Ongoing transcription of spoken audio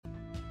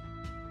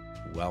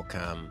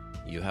Welcome.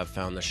 You have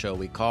found the show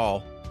we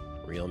call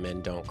Real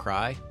Men Don't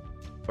Cry,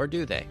 or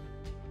Do They?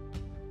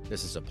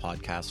 This is a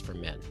podcast for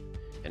men,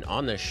 and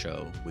on this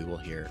show, we will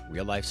hear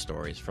real-life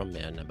stories from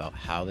men about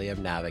how they have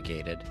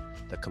navigated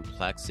the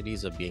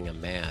complexities of being a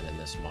man in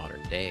this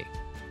modern day.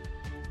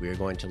 We are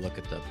going to look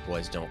at the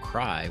boys don't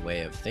cry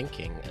way of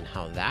thinking and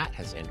how that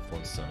has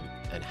influenced them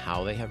and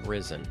how they have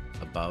risen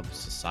above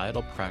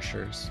societal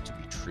pressures to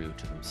be true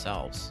to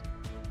themselves.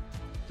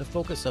 The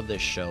focus of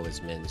this show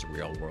is men's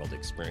real-world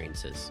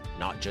experiences,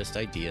 not just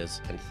ideas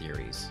and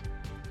theories.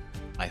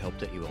 I hope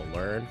that you will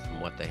learn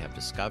from what they have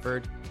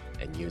discovered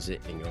and use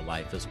it in your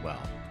life as well.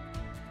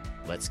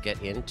 Let's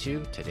get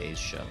into today's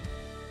show.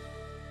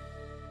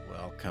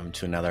 Welcome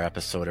to another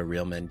episode of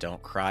Real Men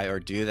Don't Cry, or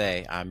Do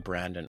They? I'm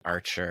Brandon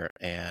Archer,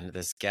 and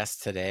this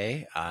guest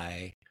today,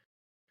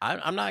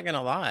 I'm not going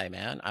to lie,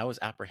 man. I was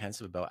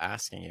apprehensive about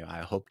asking you. I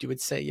hoped you would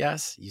say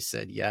yes. You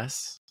said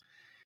yes.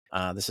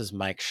 This is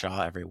Mike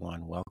Shaw,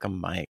 everyone. Welcome,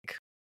 Mike.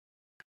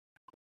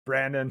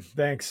 Brandon,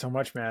 thanks so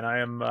much, man.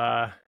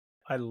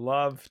 I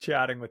love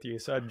chatting with you,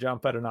 so I'd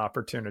jump at an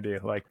opportunity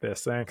like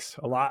this. Thanks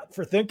a lot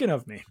for thinking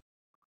of me.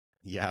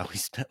 Yeah, we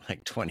spent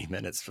like 20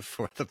 minutes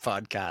before the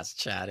podcast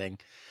chatting.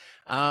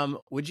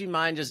 Would you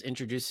mind just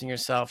introducing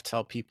yourself?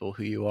 Tell people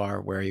who you are,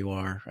 where you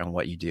are, and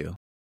what you do.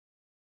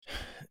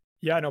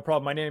 Yeah, no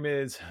problem. My name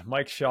is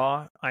Mike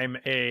Shaw. I'm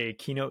a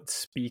keynote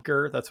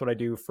speaker. That's what I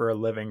do for a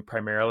living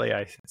primarily.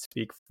 I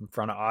speak in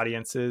front of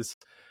audiences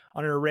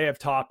on an array of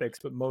topics,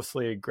 but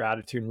mostly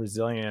gratitude and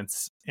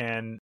resilience.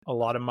 And a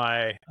lot of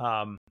my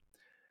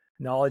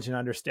knowledge and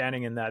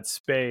understanding in that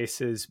space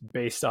is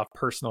based off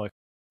personal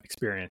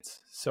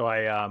experience. So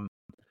I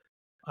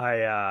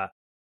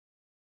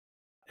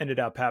ended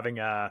up having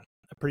a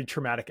pretty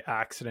traumatic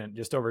accident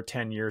just over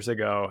 10 years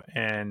ago,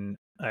 and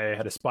I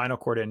had a spinal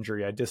cord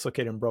injury. I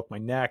dislocated and broke my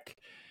neck.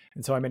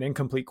 And so I'm an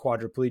incomplete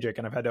quadriplegic,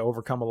 and I've had to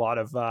overcome a lot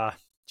of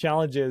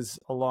challenges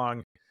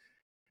along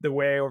the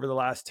way over the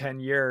last 10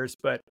 years.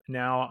 But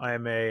now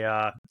I'm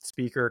a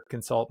speaker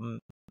consultant.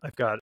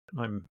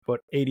 I'm about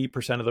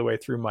 80% of the way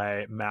through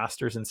my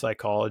master's in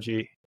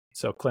psychology.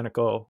 So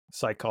clinical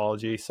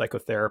psychology,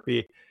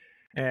 psychotherapy.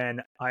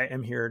 And I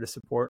am here to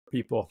support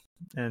people.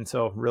 And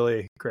so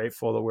really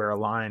grateful that we're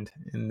aligned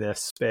in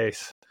this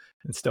space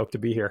and stoked to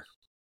be here.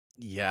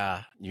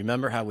 Yeah. You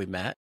remember how we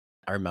met?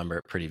 I remember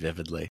it pretty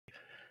vividly.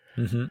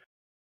 Mm-hmm.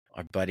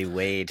 Our buddy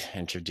Wade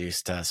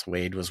introduced us.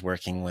 Wade was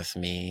working with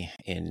me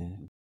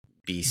in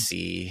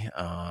BC,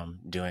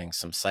 doing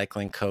some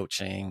cycling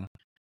coaching.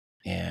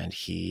 And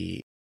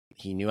he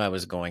knew I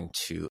was going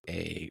to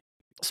a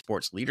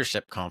sports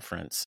leadership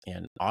conference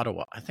in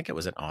Ottawa. I think it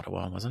was in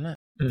Ottawa, wasn't it?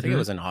 I think it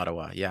was in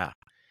Ottawa. Yeah.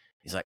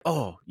 He's like,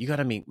 oh, you got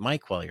to meet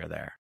Mike while you're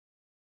there.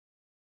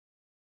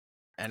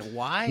 And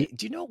why?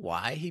 Do you know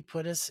why he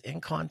put us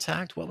in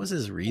contact? What was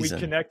his reason?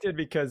 We connected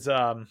because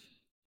but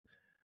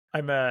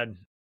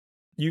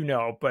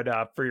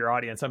for your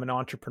audience, I'm an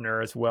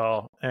entrepreneur as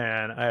well.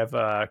 And I have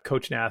a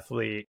coach and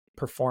athlete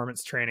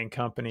performance training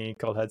company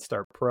called Head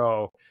Start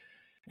Pro.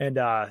 And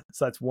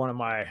so that's one of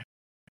my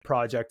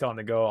project on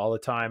the go all the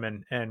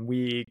time. And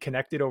we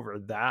connected over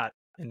that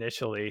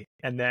initially.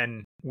 And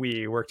then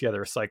we worked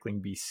together at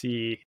Cycling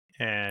BC.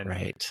 And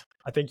right.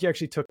 I think you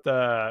actually took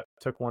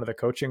one of the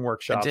coaching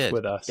workshops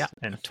with us. Yeah,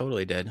 I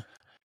totally did.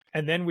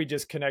 And then we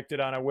just connected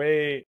on a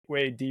way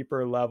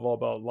deeper level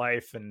about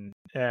life and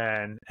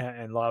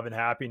love and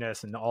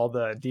happiness and all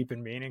the deep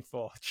and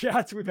meaningful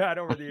chats we've had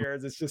over the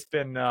years. It's just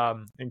been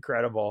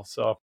incredible.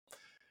 So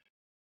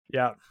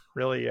yeah,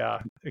 really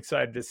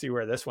excited to see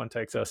where this one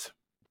takes us.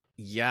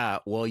 Yeah.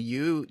 Well,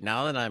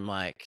 now that I'm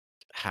like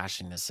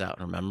hashing this out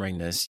and remembering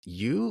this,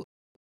 you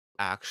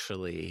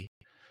actually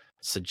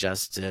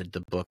suggested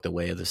the book, The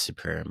Way of the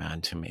Superior Man,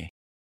 to me.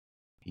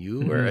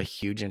 You were a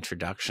huge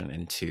introduction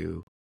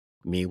into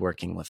me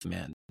working with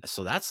men.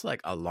 So that's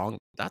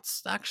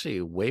that's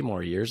actually way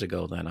more years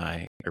ago than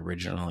I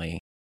originally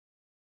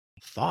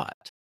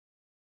thought.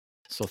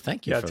 So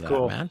thank you for that,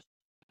 cool. Man.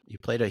 You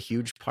played a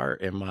huge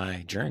part in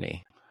my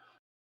journey.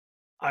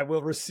 I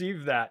will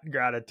receive that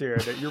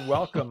gratitude. You're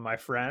welcome, my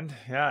friend.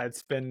 Yeah,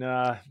 it's been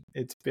a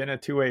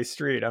two-way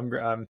street. I'm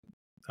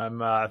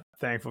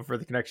thankful for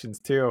the connections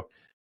too,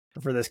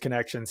 for this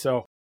connection.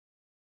 So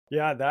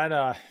yeah,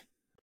 that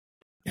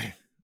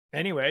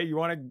anyway, you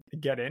want to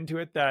get into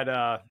it?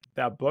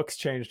 That book's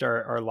changed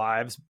our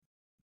lives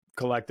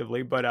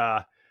collectively,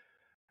 but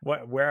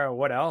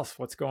what else?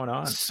 What's going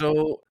on?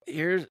 So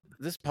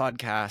this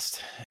podcast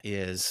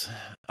is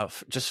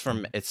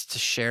it's to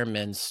share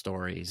men's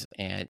stories,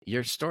 and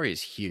your story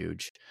is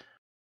huge,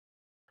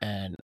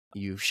 and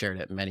you've shared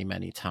it many,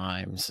 many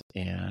times,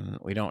 and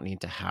we don't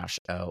need to hash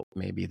out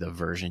maybe the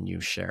version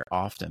you share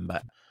often,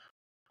 but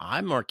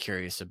I'm more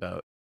curious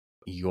about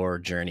your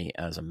journey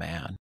as a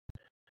man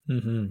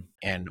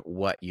and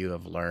what you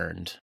have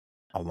learned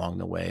along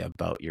the way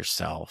about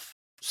yourself.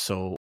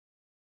 So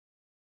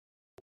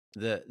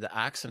the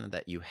accident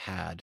that you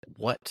had,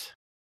 what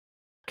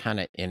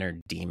kind of inner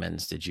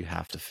demons did you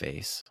have to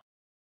face?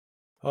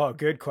 Oh,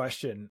 good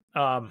question.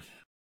 So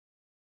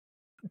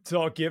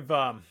I'll give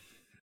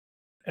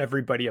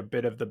everybody a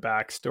bit of the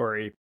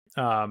backstory.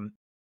 In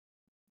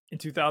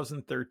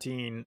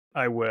 2013,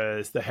 I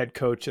was the head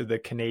coach of the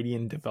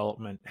Canadian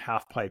Development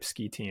Halfpipe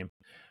ski team.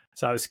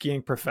 So I was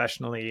skiing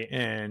professionally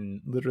and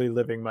literally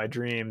living my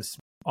dreams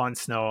on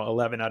snow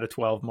 11 out of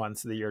 12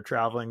 months of the year,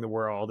 traveling the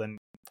world. And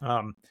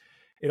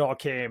it all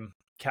came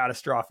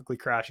catastrophically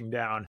crashing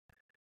down,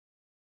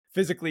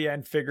 physically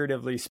and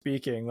figuratively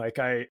speaking. Like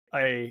I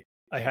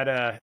had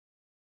a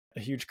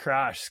huge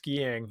crash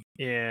skiing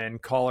in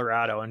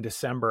Colorado in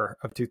December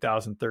of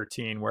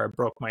 2013, where I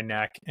broke my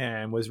neck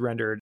and was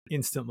rendered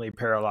instantly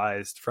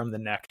paralyzed from the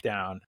neck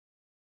down.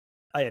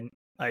 I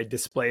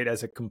displayed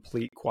as a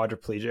complete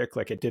quadriplegic.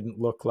 Like, it didn't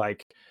look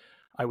like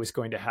I was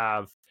going to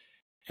have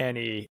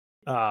any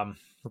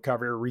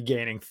recovery or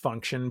regaining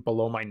function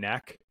below my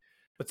neck.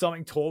 But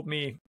something told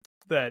me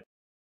that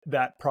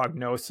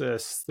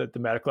prognosis that the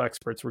medical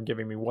experts were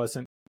giving me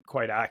wasn't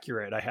quite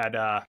accurate.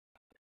 I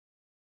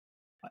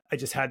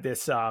just had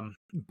this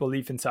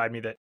belief inside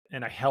me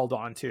and I held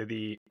on to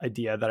the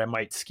idea that I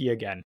might ski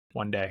again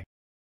one day.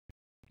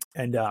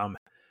 And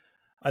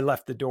I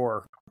left the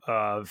door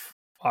of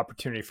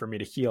opportunity for me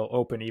to heal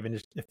open, even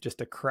if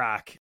just a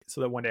crack, so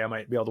that one day I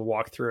might be able to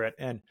walk through it.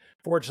 And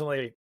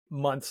fortunately,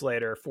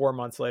 4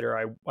 months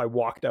later, I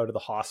walked out of the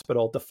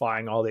hospital,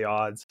 defying all the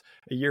odds.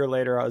 A year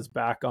later, I was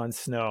back on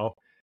snow.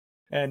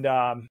 And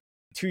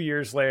 2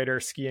 years later,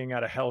 skiing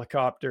out of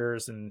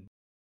helicopters and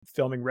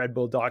filming Red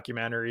Bull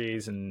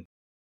documentaries. And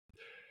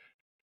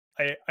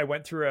I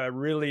went through a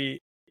really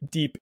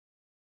deep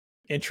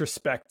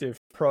introspective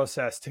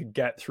process to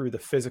get through the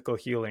physical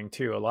healing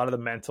too. A lot of the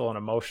mental and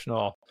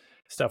emotional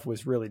stuff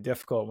was really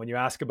difficult. When you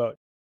ask about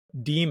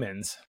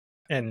demons,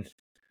 and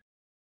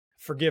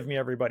forgive me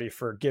everybody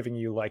for giving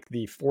you like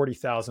the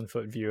 40,000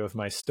 foot view of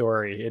my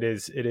story, it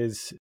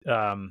is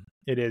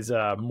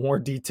more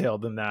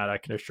detailed than that, I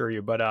can assure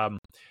you. But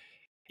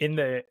in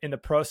the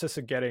process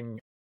of getting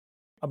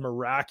a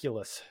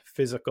miraculous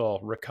physical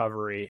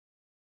recovery,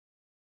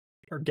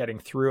 or getting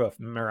through a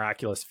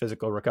miraculous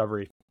physical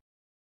recovery,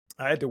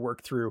 I had to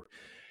work through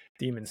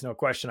demons, no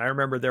question. I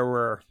remember there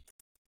were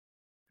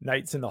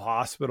nights in the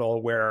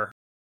hospital where,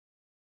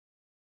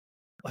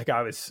 like,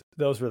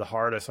 those were the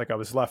hardest. Like, I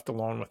was left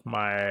alone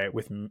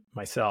with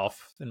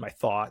myself and my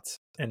thoughts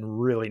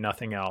and really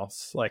nothing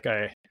else. Like,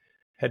 I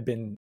had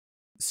been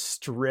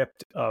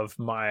stripped of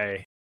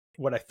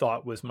what I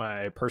thought was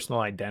my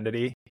personal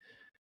identity,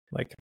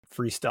 like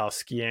freestyle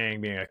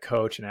skiing, being a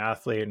coach, an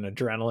athlete, an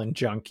adrenaline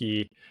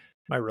junkie,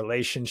 my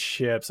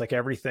relationships, like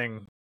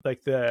everything,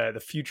 like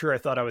the future I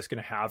thought I was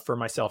going to have for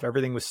myself,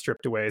 everything was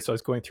stripped away. So I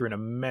was going through an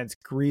immense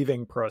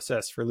grieving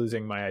process for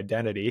losing my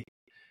identity.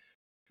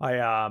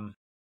 I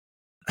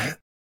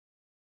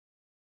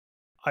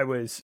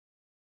was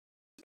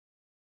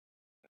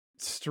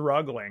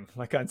struggling,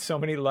 like, on so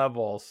many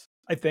levels.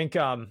 I think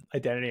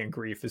identity and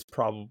grief is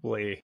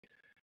probably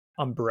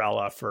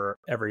umbrella for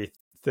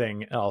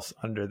everything else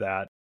under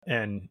that.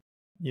 And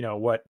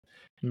what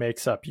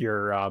makes up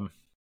your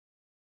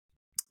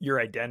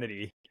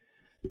identity.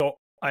 So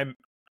I'm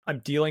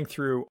dealing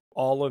through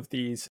all of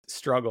these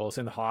struggles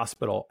in the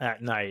hospital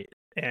at night,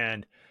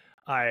 and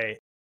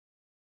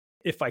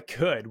if I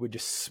could, would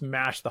just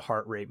smash the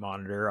heart rate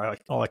monitor.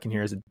 All I can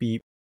hear is a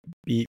beep,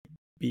 beep,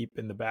 beep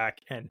in the back.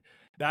 And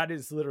that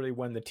is literally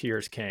when the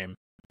tears came.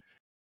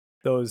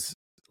 Those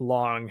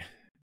long,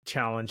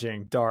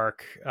 challenging,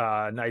 dark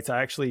nights.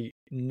 I actually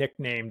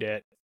nicknamed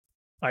it.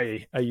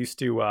 I used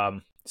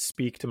to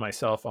speak to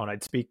myself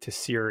I'd speak to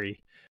Siri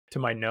to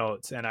my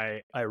notes, and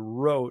I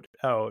wrote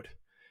out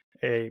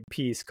a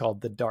piece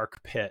called The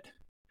Dark Pit,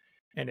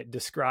 and it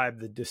described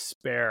the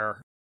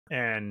despair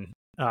and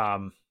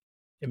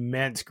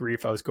immense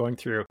grief I was going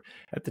through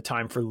at the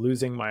time for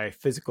losing my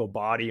physical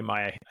body,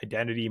 my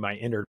identity, my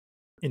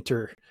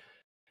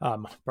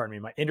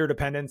my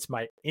interdependence,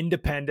 my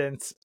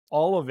independence.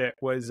 All of it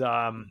was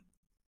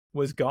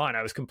gone.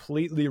 I was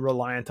completely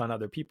reliant on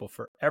other people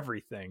for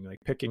everything, like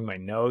picking my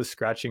nose,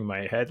 scratching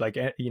my head, like,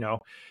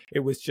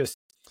 it was just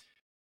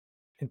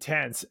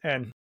intense.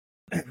 And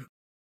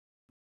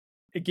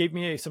it gave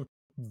me some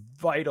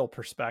vital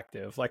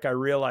perspective. Like, I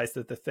realized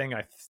that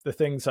the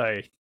things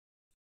I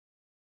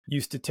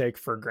used to take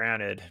for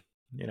granted,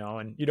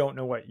 and you don't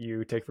know what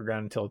you take for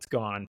granted until it's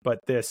gone. But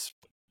this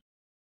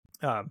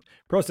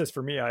process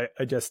for me, I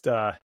just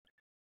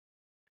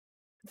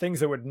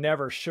things that would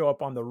never show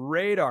up on the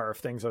radar of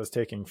things I was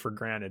taking for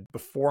granted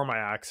before my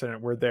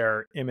accident were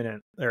there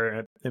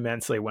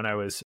immensely when I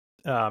was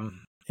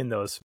in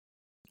those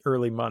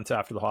early months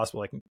after the hospital,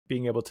 like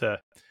being able to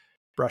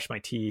brush my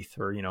teeth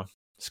or,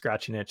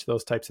 scratch an itch,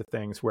 those types of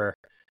things where,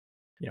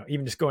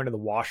 even just going to the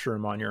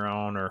washroom on your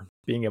own or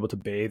being able to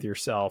bathe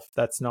yourself,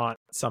 that's not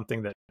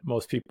something that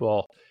most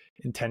people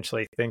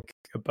intentionally think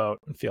about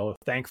and feel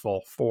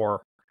thankful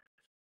for,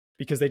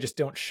 because they just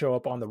don't show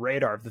up on the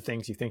radar of the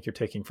things you think you're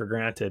taking for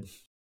granted.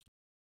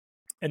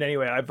 And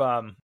anyway, I've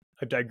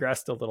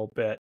digressed a little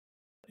bit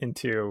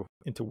into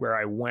where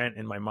I went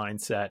in my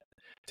mindset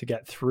to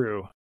get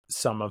through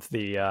some of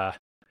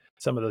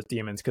those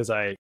demons, because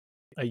I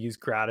use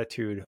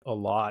gratitude a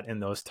lot in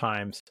those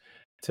times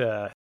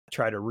to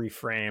try to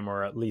reframe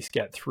or at least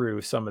get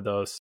through some of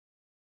those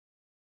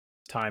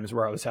times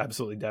where I was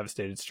absolutely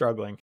devastated,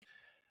 struggling.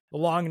 The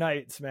long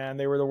nights, man,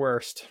 they were the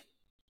worst.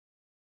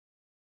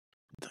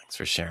 Thanks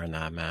for sharing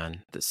that,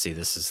 man. This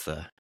is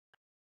the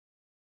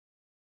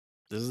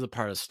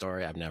part of the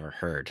story I've never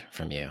heard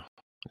from you.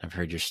 I've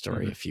heard your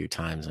story a few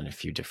times in a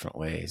few different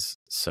ways.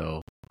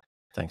 So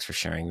thanks for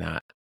sharing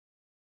that.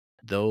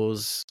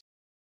 Those,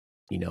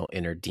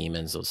 inner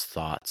demons, those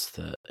thoughts,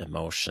 the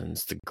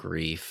emotions, the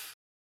grief.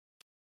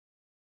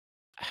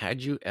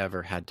 Had you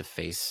ever had to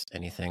face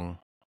anything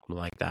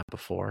like that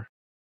before?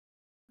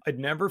 I'd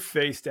never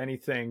faced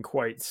anything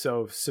quite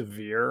so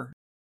severe.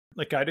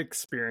 Like, I'd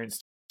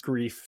experienced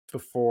grief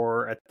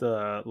before at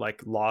the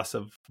loss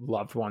of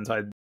loved ones.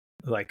 I'd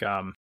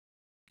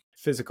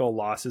physical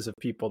losses of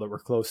people that were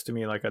close to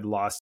me. Like, I'd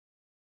lost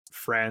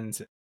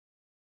friends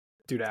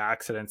due to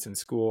accidents in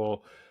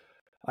school.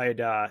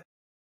 I'd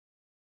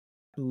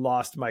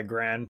lost my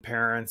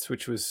grandparents,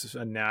 which was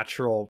a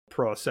natural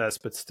process,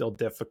 but still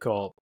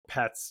difficult.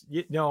 Pets,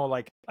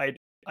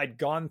 I'd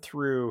gone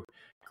through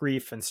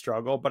grief and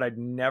struggle, but I'd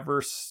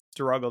never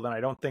struggled. And I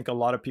don't think a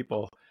lot of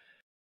people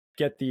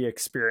get the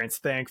experience,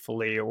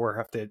 thankfully, or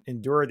have to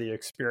endure the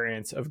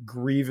experience of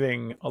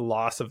grieving a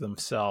loss of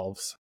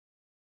themselves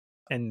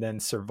and then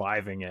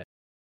surviving it,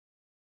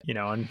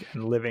 and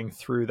living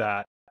through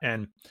that.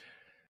 And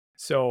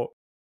so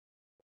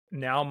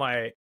now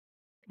my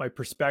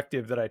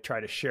perspective that I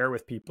try to share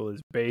with people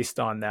is based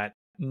on that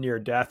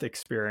near-death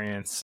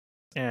experience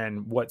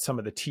and what some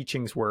of the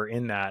teachings were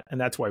in that.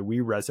 And that's why we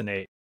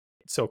resonate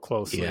so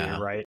closely,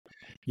 right?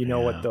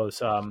 What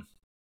those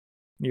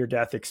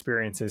near-death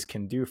experiences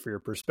can do for your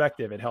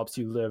perspective. It helps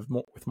you live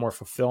with more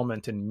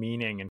fulfillment and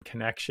meaning and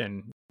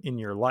connection in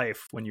your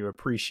life when you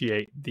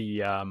appreciate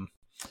the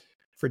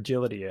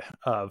fragility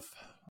of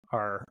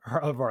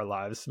our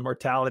lives.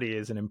 Mortality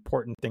is an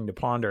important thing to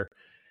ponder.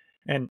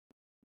 And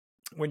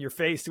when you're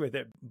faced with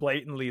it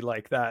blatantly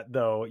like that,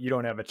 though, you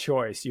don't have a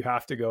choice. You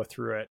have to go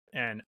through it.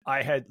 And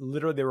I had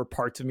there were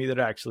parts of me that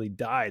actually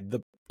died.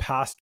 The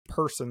past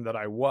person that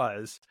I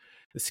was,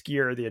 the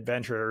skier, the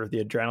adventurer,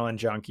 the adrenaline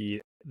junkie,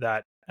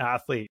 that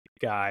athlete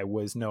guy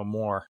was no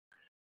more.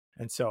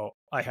 And so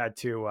I had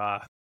to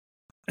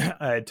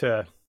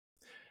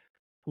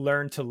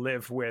learn to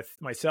live with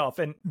myself.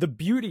 And the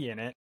beauty in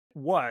it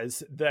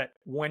was that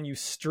when you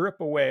strip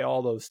away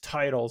all those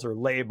titles or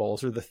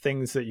labels or the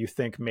things that you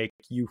think make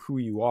you who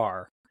you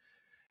are,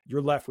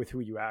 you're left with who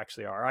you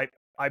actually are.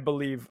 I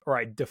believe, or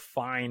I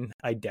define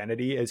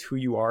identity as who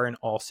you are in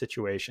all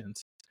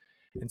situations.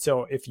 And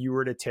so if you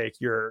were to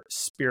take your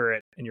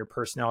spirit and your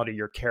personality,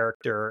 your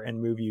character, and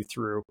move you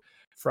through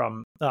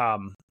from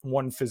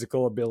one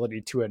physical ability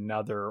to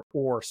another,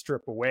 or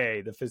strip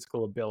away the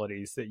physical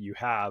abilities that you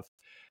have,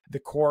 the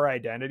core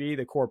identity,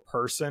 the core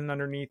person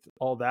underneath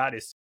all that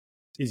is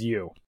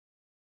you.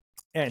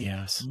 And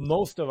yes,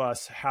 most of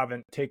us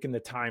haven't taken the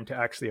time to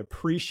actually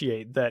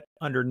appreciate that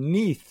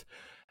underneath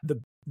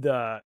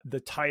the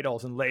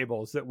titles and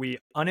labels that we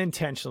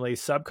unintentionally,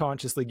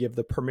 subconsciously give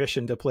the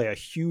permission to play a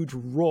huge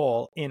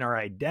role in our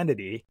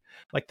identity,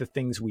 like the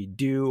things we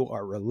do,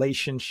 our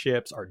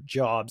relationships, our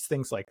jobs,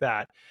 things like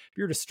that. If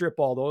you're to strip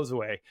all those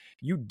away,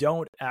 you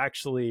don't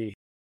actually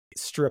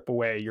strip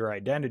away your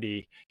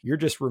identity. You're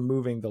just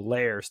removing the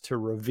layers to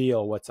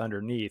reveal what's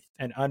underneath.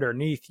 And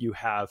underneath you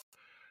have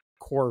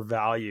core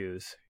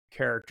values,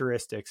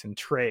 characteristics, and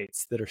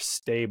traits that are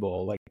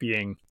stable,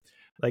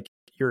 like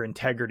your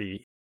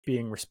integrity,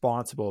 being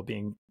responsible,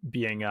 being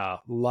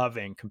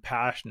loving,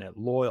 compassionate,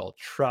 loyal,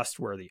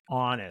 trustworthy,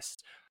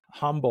 honest,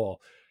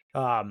 humble,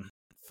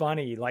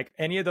 funny, like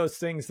any of those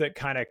things that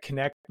kind of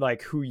connect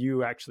like who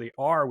you actually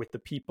are with the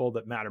people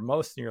that matter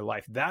most in your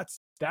life. That's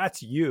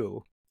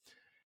you.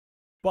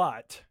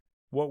 But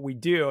what we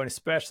do, and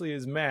especially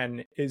as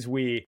men, is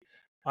we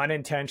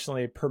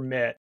unintentionally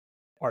permit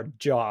our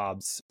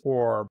jobs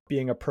or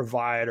being a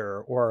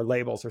provider or our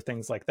labels or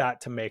things like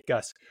that to make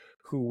us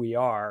who we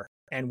are.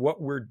 And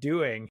what we're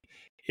doing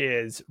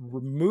is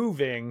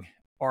removing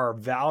our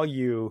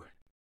value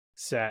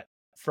set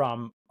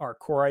from our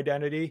core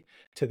identity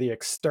to the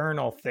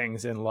external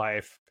things in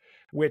life,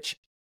 which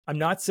I'm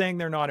not saying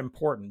they're not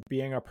important.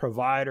 Being a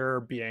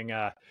provider, being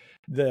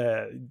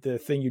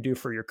the thing you do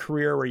for your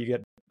career where you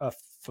get a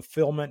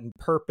fulfillment and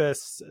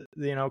purpose,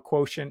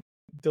 quotient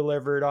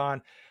delivered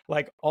on,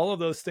 like all of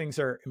those things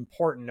are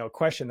important, no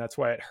question. That's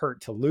why it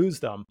hurt to lose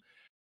them.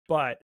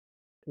 But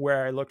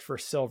where I looked for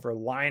silver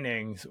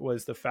linings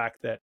was the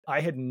fact that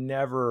I had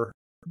never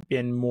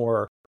been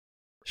more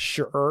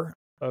sure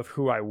of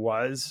who I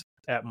was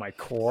at my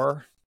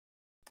core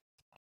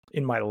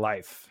in my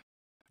life.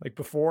 Like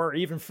before,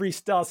 even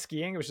freestyle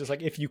skiing, it was just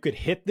like, if you could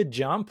hit the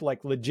jump,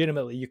 like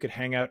legitimately you could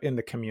hang out in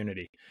the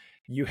community.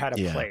 You had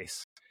a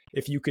place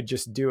if you could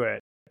just do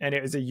it. And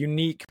it was a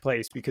unique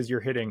place because you're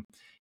hitting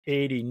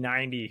 80,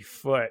 90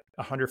 foot,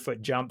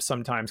 100-foot jumps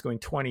sometimes, going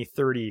 20,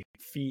 30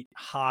 feet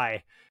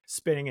high,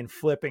 spinning and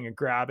flipping and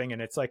grabbing.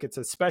 And it's like, it's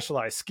a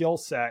specialized skill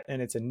set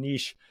and it's a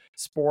niche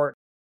sport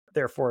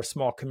therefore a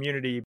small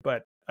community,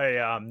 but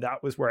that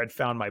was where I'd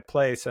found my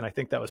place. And I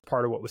think that was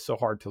part of what was so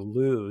hard to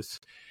lose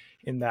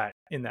in that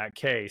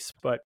case.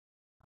 But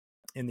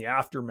in the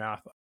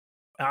aftermath,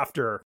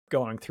 after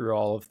going through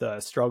all of the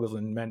struggles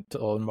and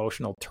mental,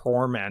 emotional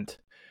torment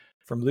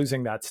from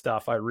losing that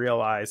stuff, I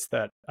realized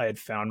that I had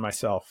found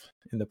myself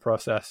in the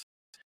process,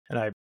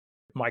 and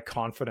my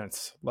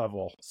confidence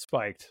level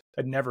spiked.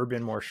 I'd never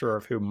been more sure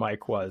of who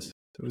Mike was.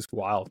 It was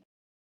wild.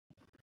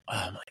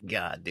 Oh my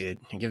God, dude.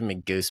 You're giving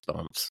me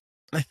goosebumps.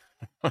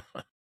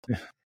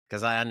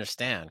 Because I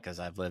understand, because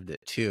I've lived it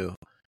too.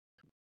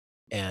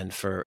 And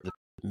for the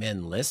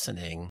men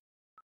listening,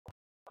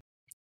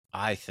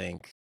 I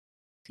think,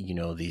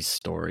 these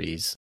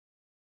stories,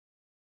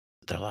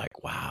 they're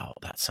like, wow,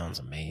 that sounds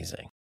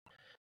amazing.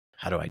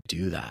 How do I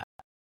do that?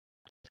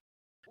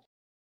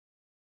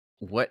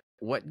 What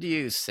do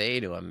you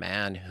say to a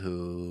man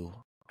who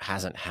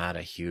hasn't had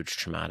a huge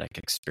traumatic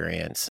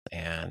experience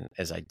and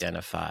is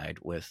identified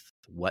with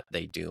what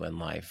they do in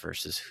life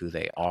versus who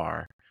they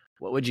are?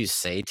 What would you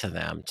say to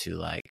them to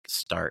like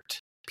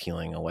start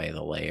peeling away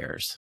the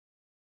layers?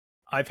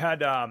 I've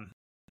had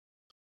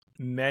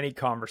many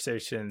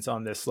conversations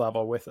on this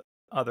level with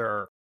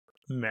other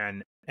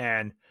men,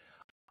 and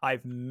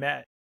I've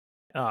met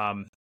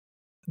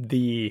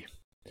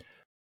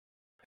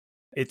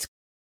it's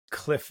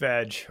cliff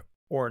edge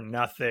or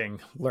nothing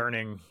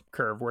learning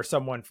curve, where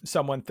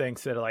someone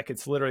thinks that like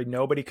it's literally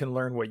nobody can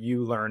learn what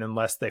you learn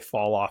unless they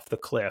fall off the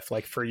cliff.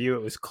 Like for you,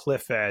 it was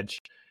cliff edge,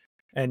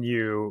 and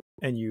you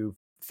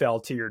fell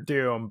to your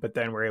doom, but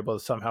then were able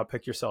to somehow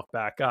pick yourself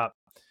back up.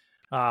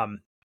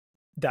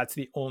 That's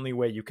the only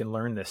way you can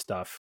learn this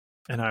stuff.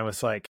 And I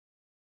was like,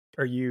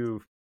 are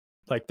you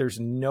like, there's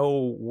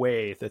no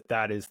way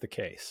that is the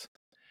case.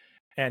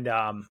 And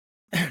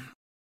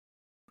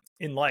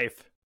in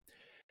life,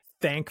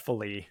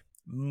 thankfully,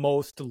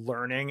 most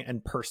learning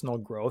and personal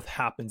growth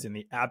happens in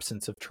the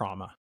absence of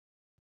trauma,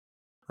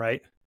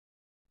 right?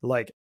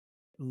 Like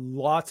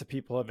lots of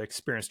people have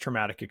experienced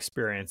traumatic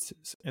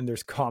experiences, and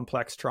there's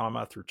complex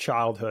trauma through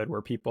childhood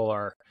where people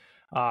are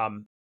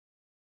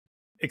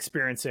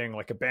experiencing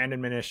like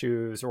abandonment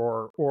issues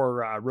or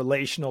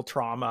relational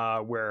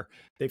trauma where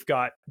they've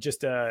got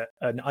just an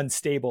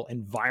unstable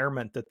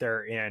environment that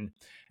they're in.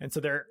 And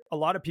so a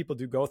lot of people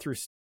do go through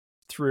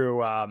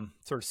sort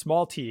of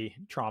small t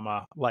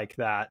trauma like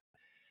that,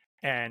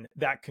 and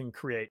that can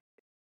create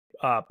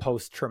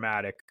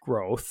post-traumatic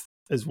growth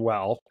as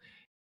well.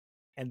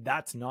 And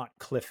that's not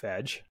cliff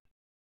edge.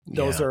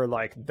 Those are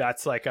like,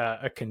 that's like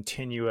a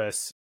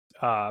continuous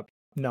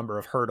number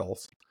of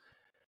hurdles.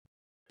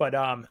 But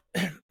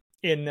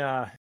in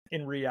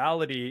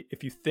reality,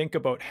 if you think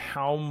about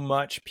how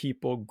much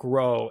people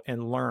grow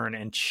and learn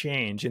and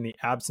change in the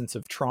absence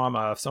of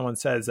trauma, if someone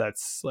says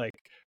that's like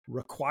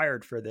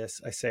required for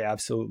this, I say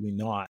absolutely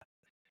not.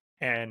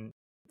 And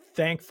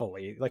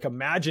thankfully, like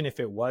imagine if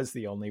it was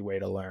the only way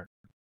to learn.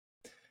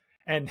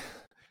 And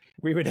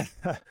we would,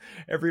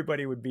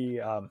 everybody would be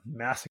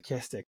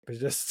masochistic, but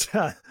just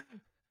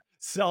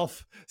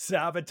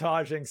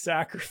self-sabotaging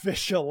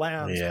sacrificial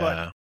lambs. Yeah.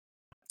 But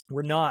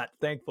we're not,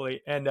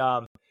 thankfully. And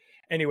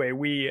anyway,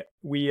 we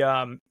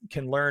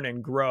can learn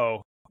and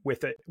grow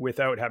with it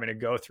without having to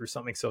go through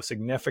something so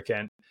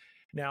significant.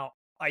 Now,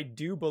 I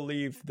do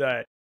believe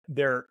that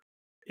there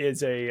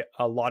is a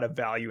lot of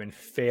value in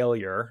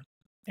failure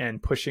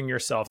and pushing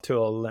yourself to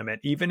a limit,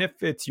 even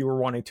if it's you're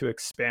wanting to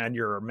expand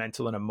your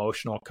mental and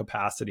emotional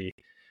capacity.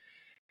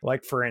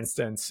 Like, for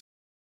instance,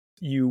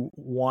 you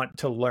want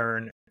to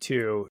learn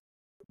to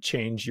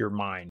change your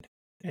mind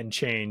and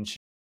change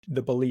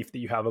the belief that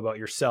you have about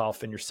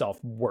yourself and your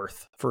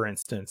self-worth, for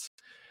instance,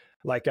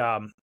 like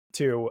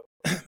to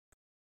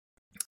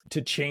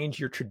change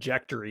your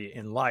trajectory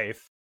in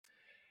life,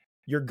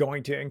 you're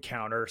going to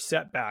encounter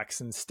setbacks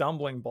and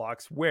stumbling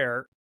blocks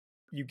where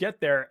you get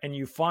there and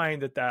you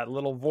find that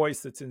little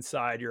voice that's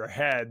inside your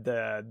head,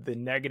 the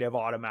negative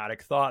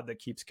automatic thought that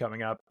keeps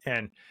coming up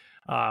and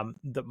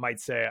that might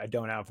say, I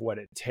don't have what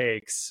it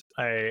takes.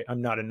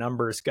 I'm not a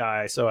numbers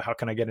guy, so how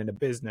can I get into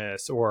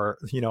business? Or,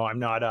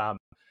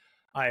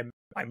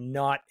 I'm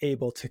not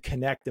able to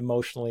connect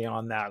emotionally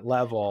on that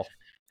level.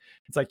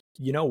 It's like,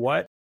 you know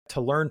what?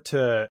 To learn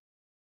to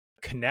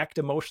connect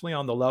emotionally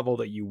on the level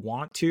that you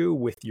want to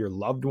with your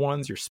loved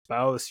ones, your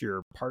spouse,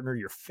 your partner,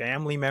 your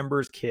family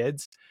members,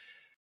 kids,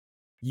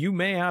 you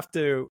may have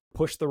to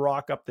push the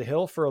rock up the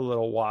hill for a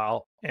little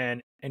while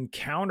and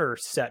encounter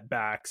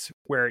setbacks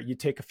where you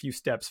take a few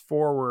steps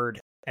forward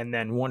and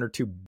then one or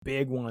two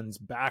big ones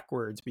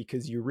backwards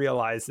because you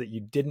realize that you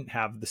didn't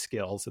have the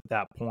skills at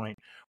that point,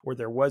 or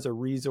there was a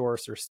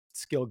resource or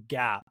skill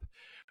gap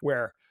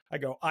where I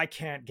go, I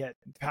can't get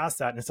past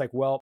that. And it's like,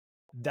 well,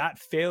 that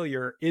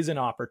failure is an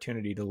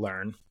opportunity to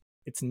learn.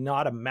 It's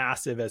not a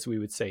massive, as we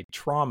would say,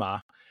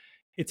 trauma.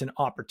 It's an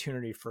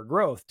opportunity for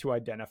growth to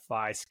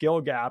identify skill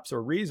gaps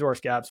or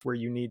resource gaps where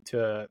you need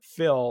to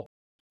fill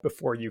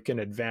before you can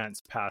advance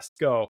past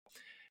go.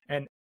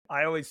 And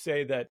I always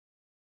say that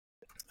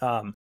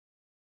a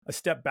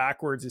step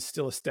backwards is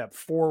still a step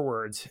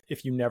forwards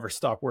if you never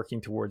stop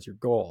working towards your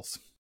goals.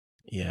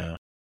 Yeah.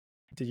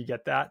 Did you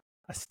get that?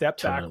 A step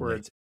Totally.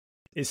 backwards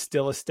is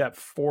still a step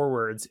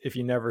forwards if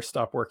you never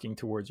stop working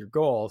towards your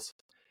goals,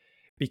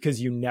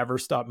 because you never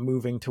stop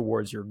moving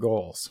towards your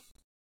goals,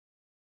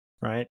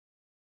 right?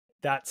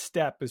 That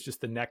step is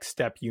just the next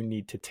step you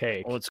need to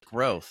take. Well, it's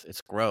growth.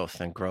 It's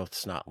growth, and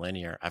growth's not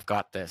linear. I've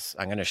got this.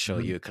 I'm going to show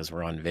you because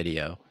we're on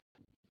video.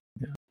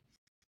 Yeah.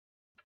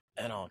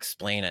 And I'll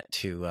explain it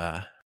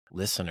to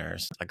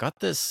listeners. I got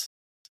this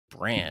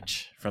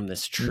branch from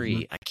this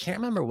tree. I can't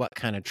remember what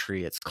kind of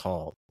tree it's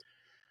called,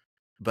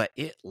 but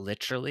it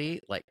literally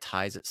like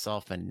ties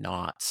itself in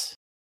knots.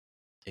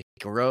 It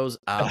grows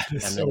up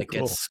and then it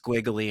gets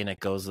squiggly and it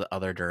goes the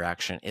other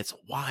direction. It's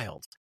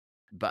wild.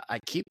 But I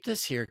keep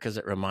this here because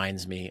it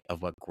reminds me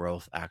of what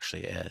growth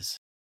actually is.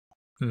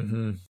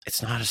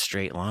 It's not a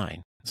straight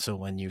line. So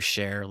when you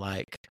share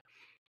like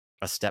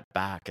a step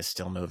back is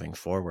still moving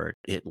forward,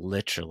 it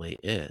literally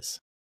is.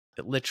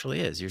 It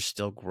literally is. You're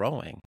still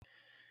growing.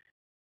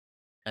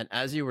 And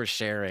as you were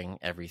sharing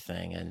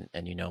everything,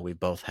 and you know, we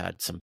both had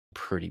some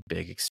pretty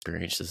big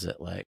experiences that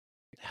like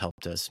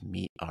helped us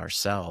meet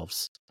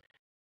ourselves.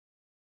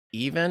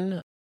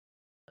 Even,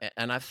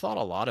 and I've thought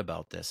a lot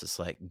about this. It's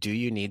like, do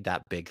you need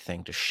that big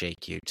thing to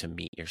shake you to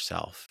meet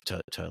yourself,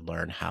 to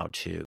learn how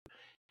to?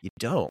 You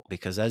don't,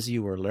 because as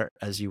you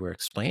were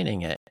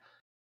explaining it,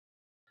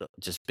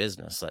 just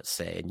business, let's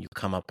say, and you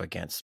come up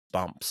against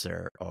bumps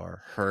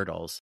or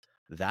hurdles,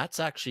 that's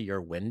actually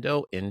your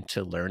window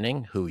into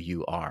learning who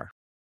you are.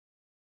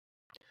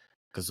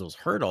 Because those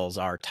hurdles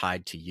are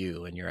tied to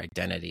you and your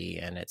identity,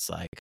 and it's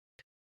like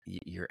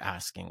you're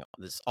asking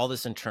all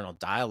this internal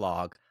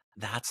dialogue.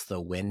 That's the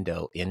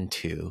window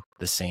into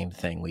the same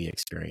thing we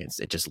experienced.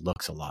 It just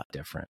looks a lot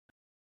different.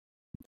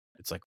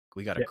 It's like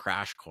we got a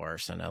crash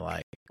course, and I'm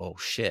like, oh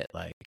shit,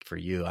 like for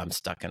you, I'm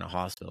stuck in a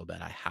hospital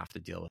bed. I have to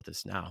deal with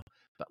this now.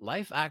 But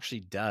life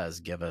actually does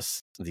give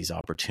us these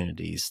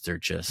opportunities. They're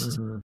just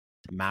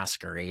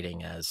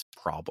masquerading as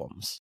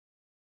problems.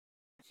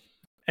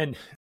 And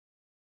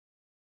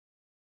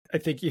I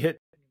think you hit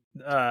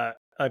a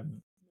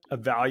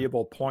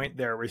valuable point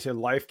there where you said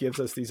life gives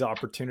us these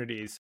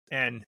opportunities.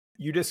 And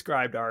you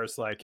described ours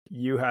like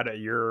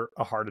you're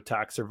a heart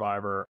attack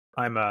survivor.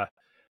 I'm a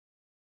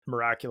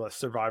miraculous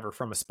survivor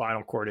from a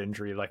spinal cord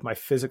injury. Like my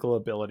physical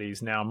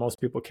abilities now,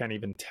 most people can't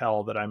even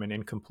tell that I'm an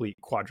incomplete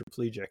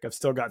quadriplegic. I've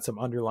still got some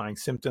underlying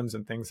symptoms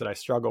and things that I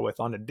struggle with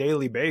on a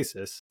daily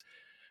basis.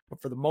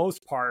 But for the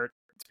most part,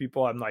 it's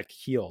people I'm like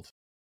healed.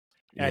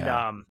 And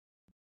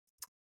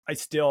I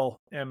still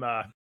am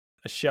a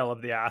shell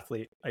of the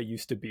athlete I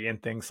used to be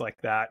and things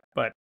like that.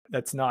 But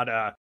that's not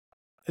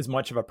as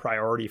much of a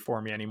priority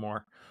for me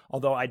anymore.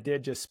 Although I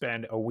did just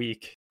spend a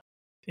week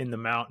in the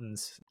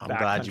mountains. I'm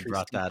glad you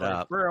brought that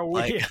up for a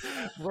week.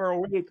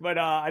 But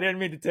I didn't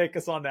mean to take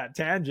us on that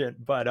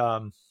tangent. But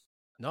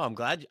no, I'm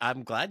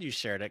glad you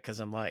shared it, because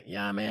I'm like,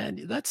 yeah,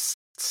 man, that's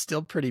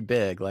still pretty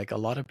big. Like a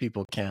lot of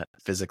people can't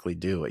physically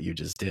do what you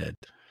just did.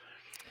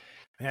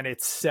 And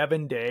it's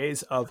 7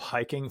 days of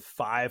hiking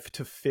 5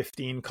 to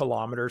 15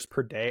 kilometers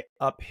per day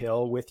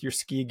uphill with your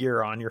ski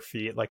gear on your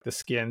feet, like the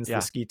skins,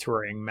 the ski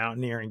touring,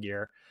 mountaineering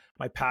gear.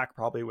 My pack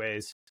probably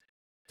weighs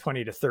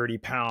 20 to 30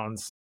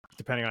 pounds,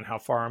 depending on how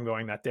far I'm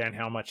going that day and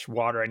how much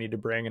water I need to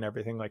bring and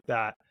everything like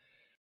that.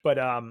 But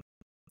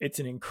it's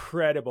an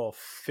incredible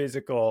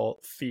physical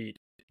feat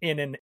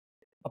in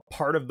a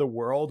part of the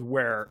world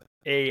where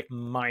a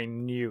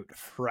minute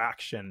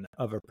fraction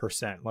of a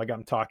percent, like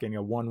I'm talking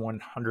a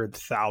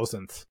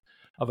 1/100,000th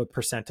of a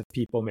percent of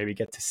people maybe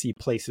get to see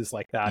places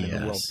like that in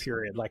the world,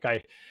 period. Like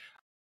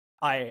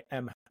I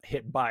am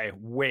hit by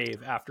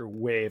wave after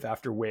wave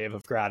after wave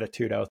of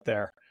gratitude out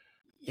there.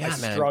 I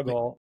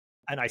struggle,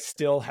 and I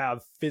still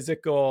have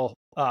physical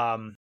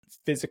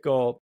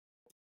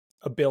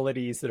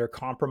abilities that are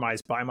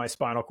compromised by my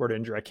spinal cord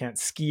injury. I can't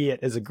ski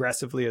it as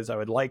aggressively as I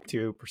would like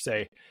to, per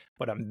se,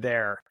 but I'm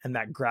there. And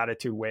that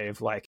gratitude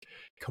wave like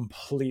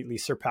completely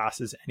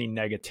surpasses any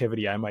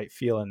negativity I might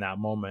feel in that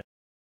moment.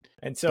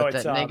 And so but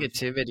it's that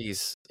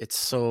negativity's, it's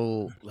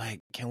so like,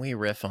 can we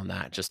riff on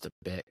that just a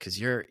bit? Because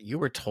you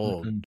were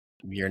told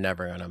you're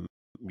never gonna,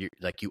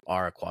 like, you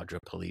are a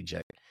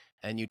quadriplegic,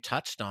 and you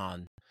touched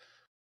on,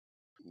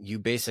 you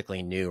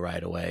basically knew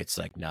right away. It's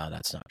like, no,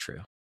 that's not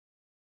true.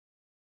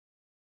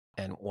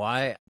 And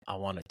why I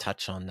want to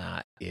touch on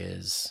that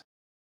is,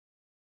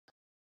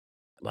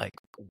 like,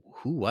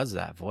 who was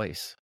that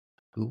voice?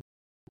 Who?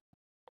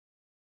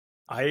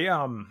 I've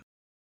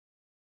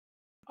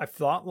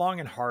thought long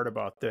and hard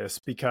about this,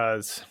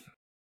 because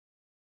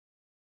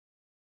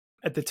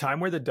at the time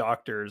where the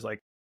doctors, like,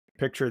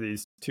 picture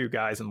these two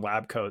guys in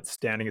lab coats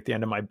standing at the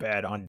end of my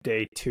bed on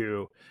day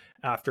 2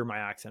 after my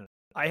accident,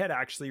 I had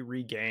actually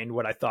regained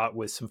what I thought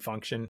was some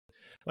function.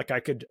 Like I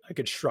could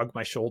shrug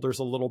my shoulders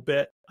a little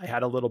bit. I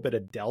had a little bit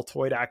of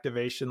deltoid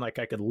activation. Like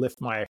I could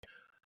lift my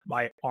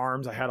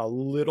arms. I had a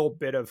little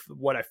bit of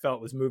what I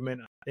felt was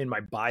movement in my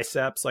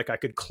biceps. Like I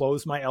could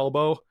close my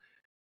elbow,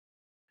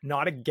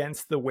 not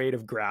against the weight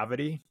of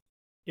gravity.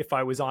 If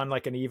I was on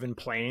like an even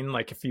plane,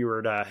 like if you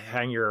were to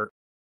hang your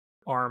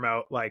arm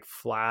out like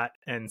flat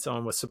and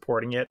someone was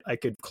supporting it, I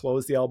could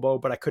close the elbow,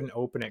 but I couldn't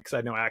open it because I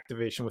had no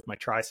activation with my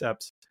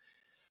triceps.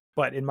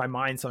 But in my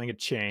mind, something had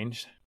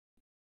changed.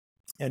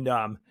 And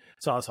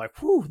so I was like,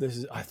 whew,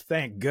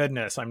 thank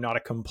goodness I'm not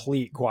a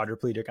complete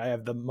quadriplegic. I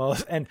have the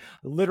most, and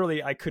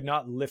literally I could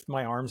not lift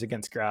my arms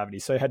against gravity.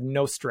 So I had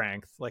no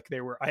strength. Like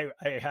I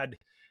had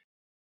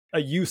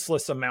a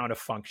useless amount of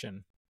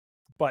function,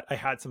 but I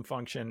had some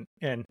function.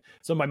 And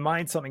so in my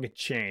mind, something had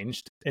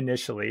changed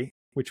initially,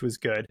 which was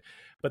good.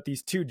 But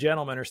these two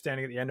gentlemen are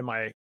standing at the end of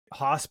my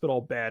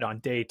hospital bed on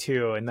day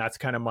 2. And that's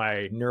kind of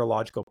my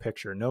neurological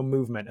picture. No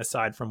movement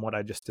aside from what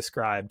I just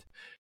described.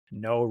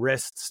 No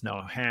wrists,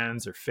 no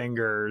hands or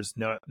fingers,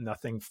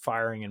 nothing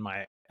firing in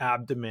my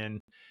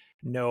abdomen,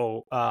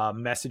 no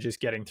messages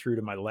getting through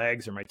to my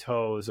legs or my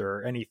toes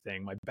or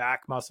anything. My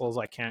back muscles,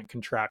 I can't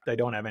contract. I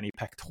don't have any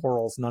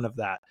pectorals, none of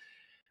that.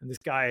 And this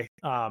guy,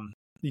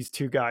 these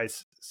two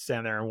guys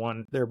stand there,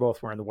 and they're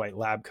both wearing the white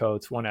lab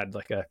coats. One had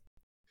like a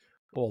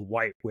old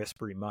white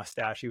whispery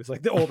mustache. He was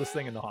like the oldest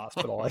thing in the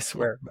hospital, I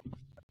swear. But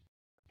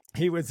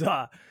he was,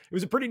 it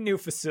was a pretty new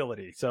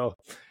facility. So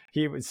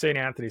he was St.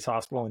 Anthony's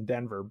Hospital in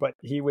Denver, but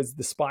he was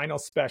the spinal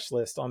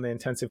specialist on the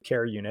intensive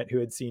care unit who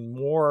had seen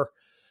more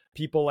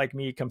people like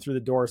me come through the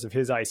doors of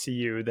his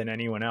ICU than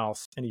anyone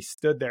else. And he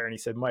stood there and he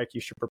said, Mike,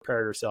 you should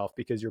prepare yourself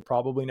because you're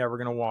probably never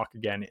going to walk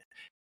again.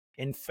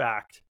 In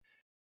fact,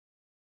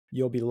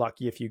 you'll be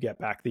lucky if you get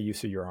back the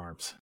use of your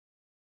arms.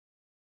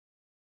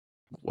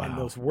 Wow. And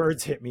those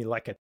words hit me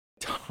like a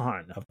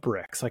ton of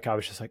bricks. Like I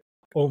was just like,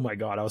 oh my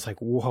God. I was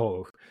like,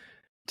 whoa.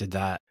 Did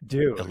that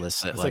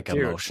elicit like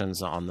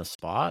emotions on the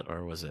spot,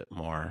 or was it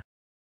more?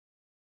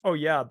 Oh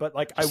yeah, but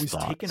like I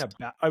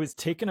was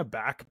taken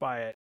aback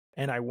by it,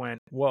 and I went,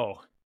 "Whoa,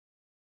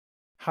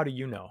 how do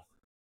you know?"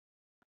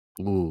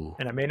 Ooh.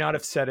 And I may not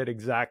have said it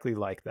exactly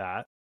like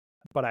that,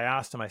 but I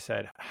asked him. I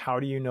said, "How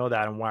do you know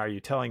that, and why are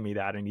you telling me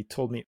that?" And he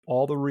told me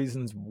all the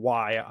reasons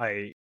why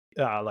I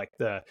like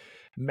the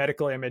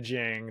medical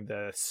imaging,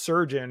 the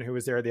surgeon who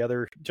was there, the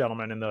other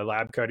gentleman in the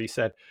lab coat. He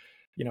said,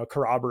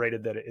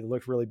 corroborated that it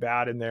looked really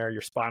bad in there.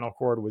 Your spinal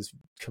cord was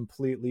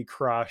completely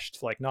crushed,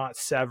 like not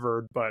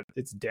severed, but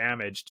it's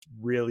damaged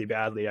really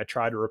badly. I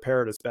tried to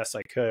repair it as best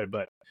I could,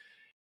 but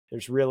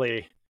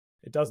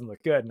it doesn't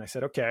look good. And I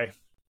said, okay,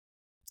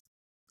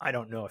 I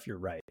don't know if you're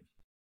right.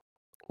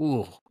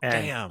 Ooh,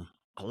 and damn.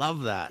 I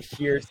love that.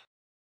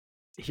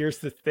 Here's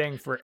the thing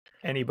for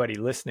anybody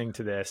listening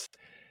to this.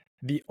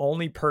 The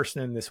only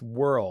person in this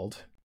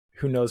world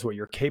who knows what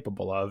you're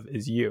capable of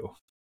is you.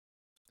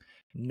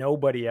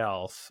 Nobody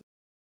else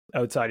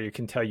outside of you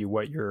can tell you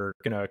what you're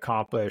going to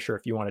accomplish, or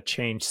if you want to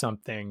change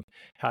something,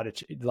 how to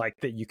like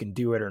that you can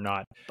do it or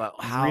not. But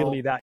really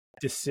that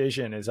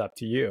decision is up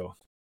to you.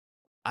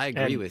 I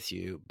agree with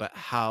you, but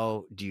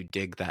how do you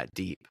dig that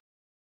deep?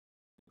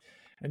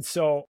 And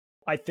so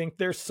I think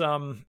there's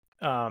some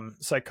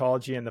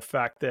psychology in the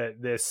fact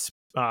that this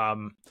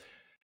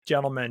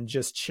gentleman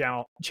just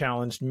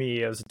challenged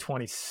me as a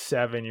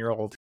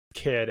 27-year-old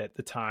kid at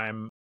the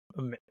time,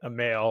 a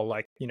male,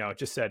 like,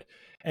 just said,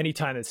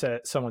 anytime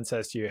that someone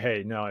says to you,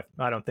 hey, no,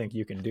 I don't think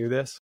you can do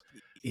this.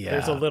 Yeah.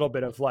 There's a little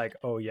bit of like,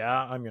 oh yeah,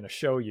 I'm going to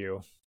show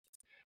you.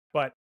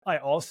 But I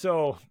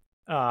also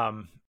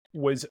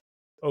was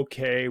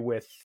okay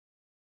with,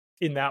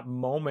 in that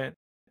moment,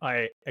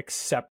 I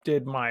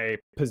accepted my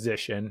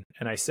position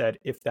and I said,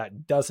 if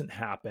that doesn't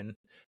happen,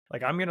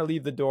 like I'm going to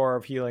leave the door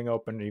of healing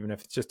open, even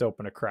if it's just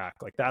open a crack.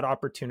 Like that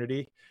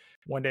opportunity,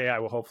 one day I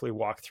will hopefully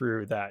walk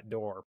through that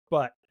door.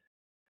 But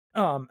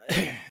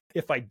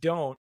if I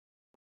don't,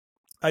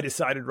 I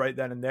decided right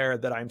then and there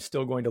that I'm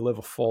still going to live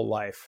a full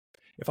life.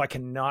 If I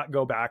cannot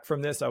go back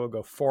from this, I will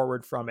go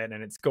forward from it,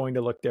 and it's going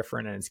to look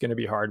different and it's going to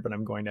be hard, but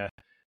I'm going to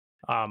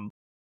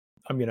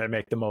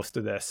make the most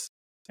of this.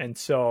 And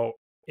so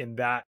in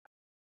that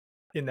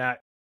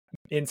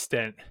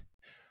instant,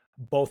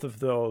 both of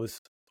those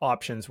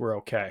options were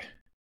okay.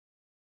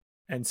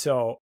 And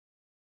so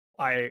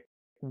I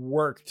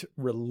worked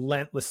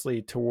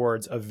relentlessly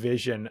towards a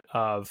vision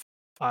of,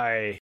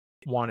 I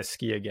want to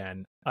ski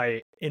again.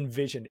 I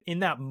envisioned in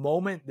that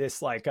moment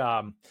this like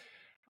don't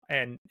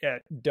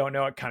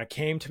know, it kind of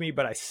came to me,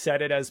 but I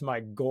set it as my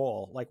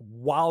goal. Like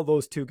while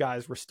those two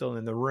guys were still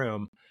in the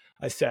room,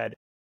 I said,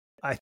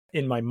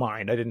 in my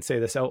mind, I didn't say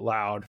this out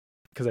loud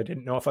because I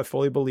didn't know if I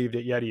fully believed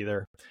it yet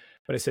either,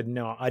 but I said,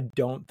 no, I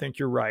don't think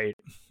you're right.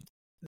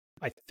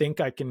 I think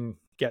I can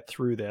get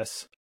through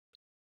this,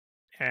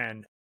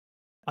 and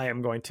I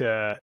am going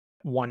to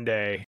one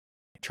day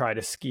try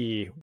to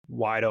ski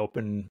wide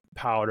open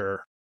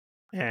powder,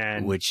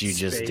 and which you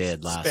just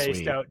did last week.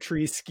 Spaced out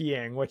tree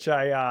skiing, which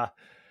I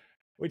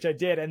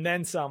did, and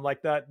then some.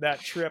 Like that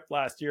trip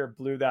last year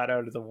blew that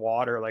out of the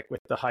water. Like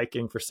with the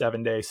hiking for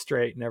 7 days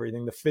straight and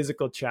everything, the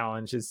physical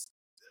challenge is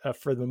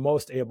for the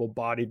most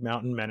able-bodied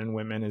mountain men and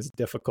women is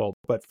difficult,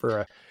 but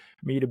for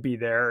me to be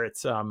there,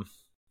 it's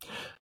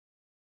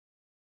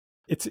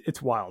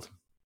wild.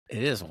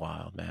 It is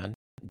wild, man.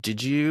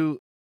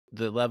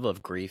 The level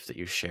of grief that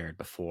you shared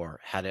before,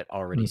 had it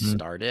already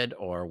started,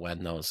 or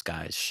when those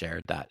guys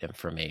shared that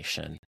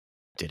information,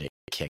 did it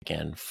kick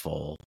in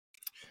full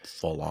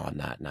on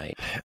that night?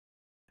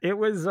 It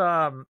was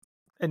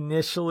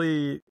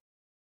initially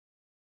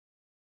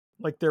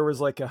like there was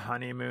like a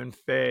honeymoon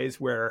phase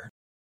where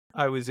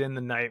I was in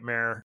the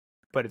nightmare,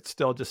 but it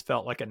still just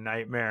felt like a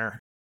nightmare.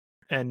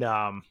 And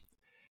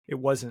it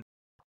wasn't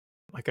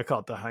like, I call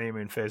it the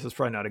honeymoon phase. It's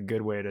probably not a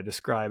good way to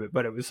describe it,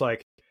 but it was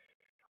like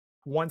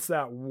once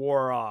that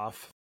wore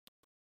off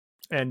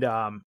and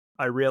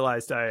I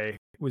realized I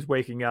was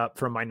waking up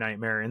from my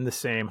nightmare in the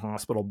same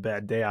hospital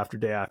bed day after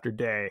day after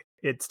day,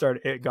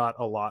 it got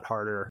a lot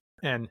harder.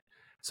 And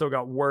so it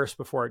got worse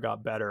before it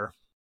got better.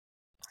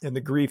 And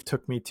the grief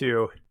took me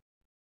to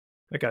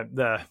like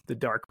the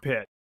dark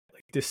pit,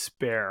 like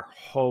despair,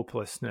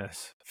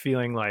 hopelessness,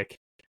 feeling like,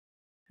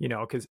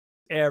 because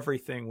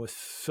everything was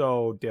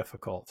so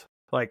difficult.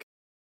 Like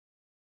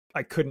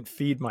I couldn't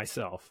feed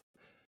myself.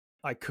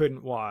 I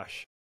couldn't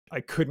wash.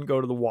 I couldn't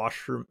go to the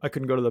washroom. I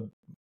couldn't go to the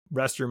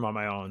restroom on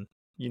my own.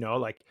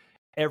 Like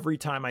every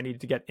time I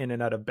needed to get in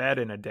and out of bed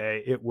in a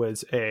day, it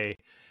was a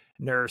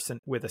nurse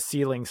with a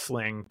ceiling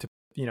sling to,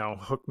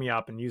 hook me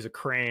up and use a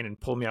crane and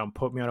pull me out and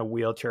put me on a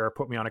wheelchair,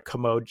 put me on a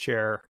commode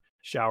chair,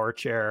 shower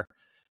chair.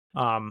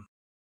 And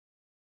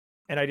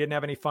I didn't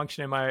have any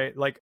function in my,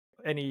 like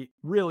any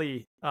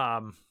really,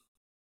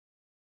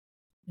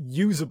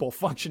 usable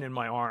function in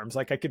my arms.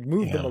 Like I could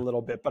move them a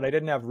little bit, but I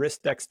didn't have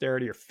wrist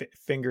dexterity or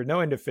finger,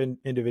 no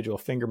individual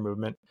finger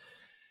movement.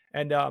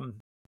 And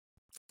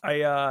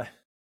I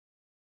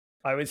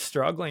was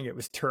struggling. It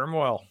was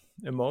turmoil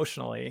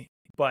emotionally,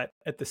 but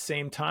at the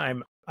same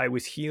time I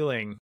was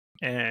healing.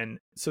 And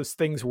so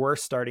things were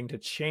starting to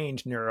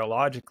change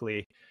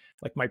neurologically.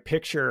 Like my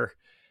picture,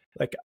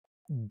 like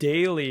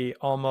daily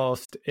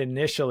almost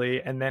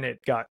initially, and then it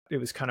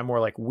was kind of more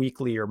like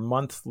weekly or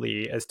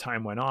monthly as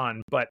time went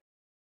on. But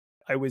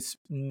I was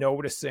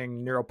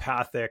noticing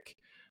neuropathic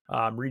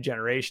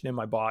regeneration in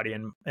my body,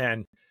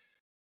 and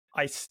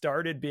I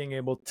started being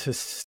able to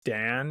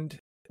stand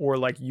or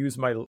like use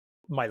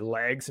my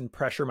legs and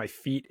pressure my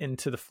feet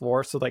into the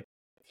floor. So like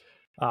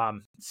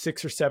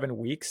 6 or 7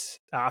 weeks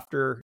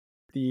after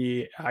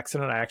the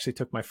accident, I actually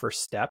took my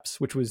first steps,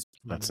 which was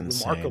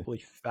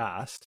remarkably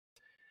fast.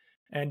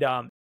 And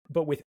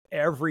but with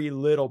every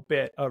little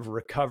bit of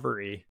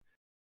recovery,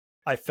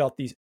 I felt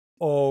these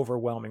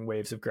overwhelming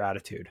waves of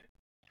gratitude.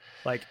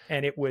 Like,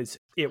 and it was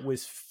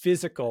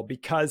physical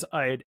because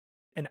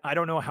and I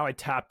don't know how I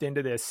tapped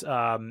into this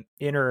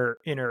inner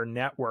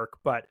network,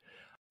 but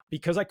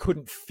because I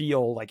couldn't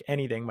feel like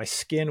anything, my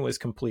skin was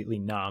completely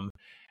numb.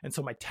 And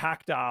so my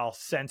tactile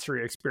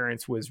sensory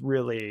experience was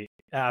really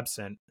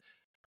absent.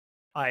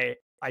 I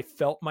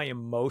felt my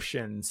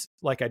emotions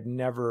like I'd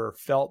never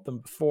felt them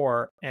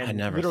before. And I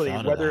never literally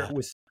thought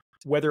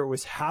whether it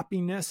was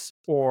happiness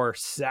or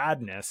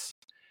sadness,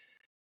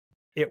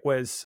 it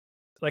was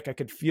like I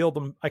could feel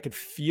them. I could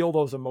feel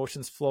those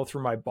emotions flow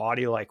through my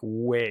body like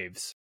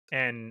waves.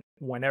 And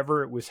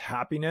whenever it was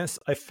happiness,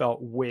 I felt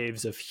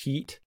waves of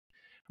heat.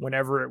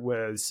 Whenever it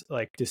was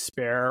like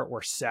despair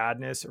or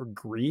sadness or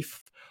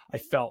grief, I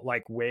felt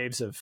like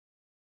waves of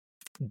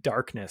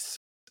darkness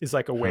is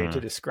like a way to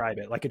describe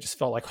it. Like it just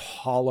felt like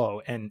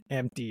hollow and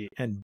empty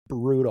and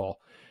brutal.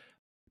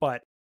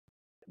 But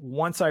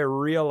once I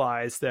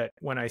realized that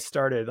when I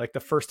started, like the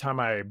first time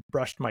I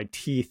brushed my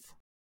teeth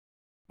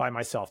by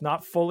myself,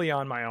 not fully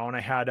on my own, I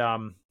had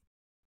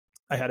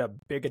a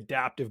big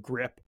adaptive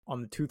grip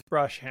on the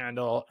toothbrush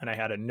handle, and I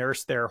had a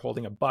nurse there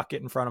holding a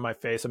bucket in front of my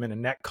face. I'm in a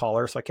neck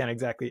collar, so I can't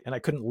exactly, and I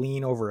couldn't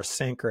lean over a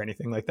sink or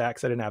anything like that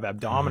because I didn't have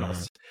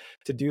abdominals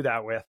to do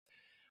that with.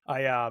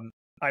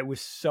 I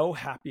was so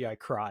happy I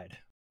cried.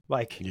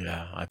 Like,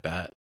 yeah, I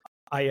bet.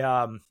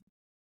 I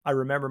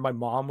remember my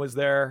mom was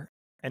there,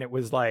 and it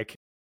was like,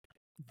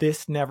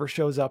 this never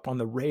shows up on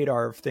the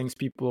radar of things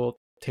people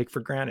take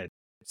for granted.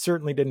 It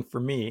certainly didn't for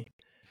me.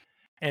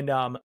 And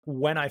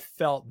when I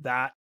felt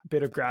that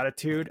bit of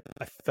gratitude,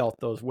 I felt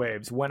those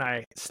waves. When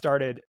I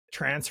started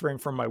transferring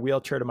from my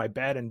wheelchair to my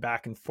bed and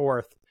back and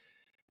forth,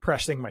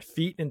 pressing my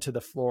feet into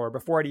the floor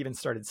before I'd even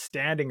started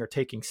standing or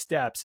taking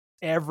steps,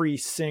 every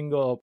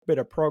single bit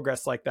of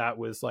progress like that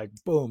was like,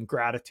 boom,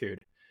 gratitude.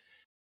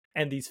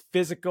 And these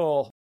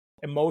physical,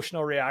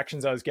 emotional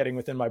reactions I was getting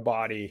within my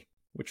body,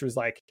 which was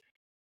like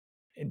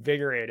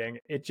invigorating,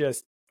 it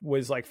just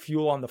was like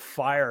fuel on the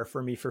fire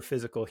for me for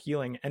physical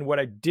healing. And what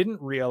I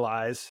didn't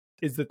realize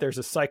is that there's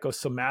a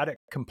psychosomatic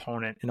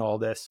component in all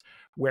this,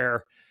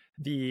 where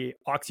the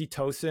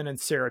oxytocin and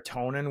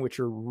serotonin, which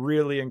are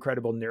really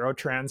incredible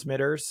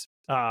neurotransmitters,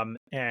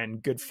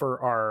 and good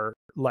for our,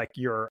 like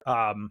your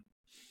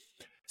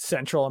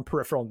central and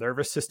peripheral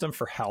nervous system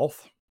for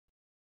health.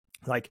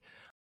 Like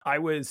I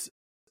was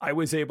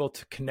able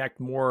to connect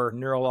more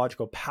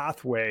neurological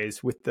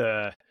pathways with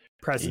the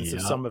presence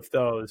of some of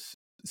those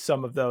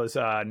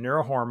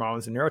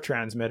neurohormones and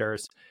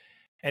neurotransmitters.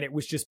 And it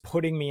was just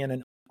putting me in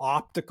an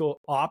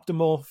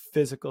optimal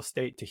physical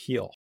state to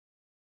heal.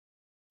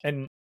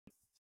 And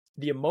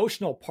the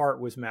emotional part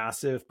was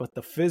massive, but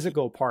the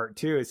physical part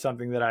too is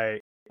something that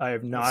I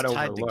have not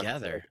overlooked.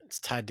 It's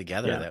tied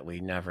together that we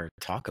never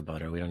talk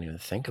about or we don't even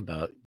think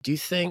about. Do you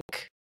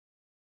think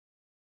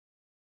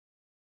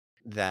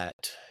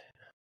that,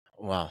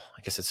 well,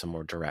 I guess it's a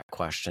more direct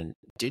question.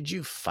 Did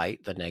you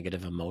fight the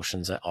negative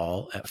emotions at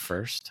all at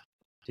first?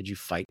 Did you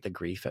fight the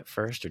grief at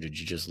first, or did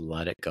you just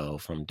let it go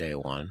from day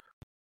one?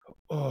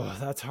 Oh,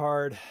 that's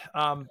hard.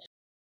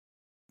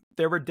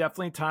 There were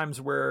definitely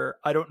times where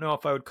I don't know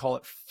if I would call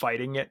it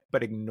fighting it,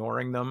 but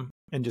ignoring them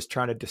and just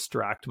trying to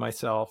distract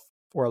myself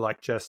or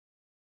like just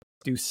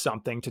do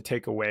something to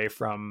take away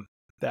from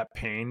that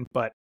pain.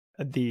 But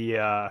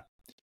the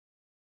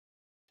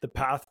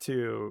path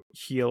to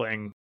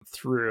healing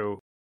through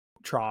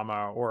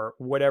trauma or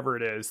whatever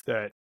it is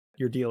that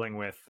you're dealing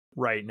with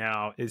right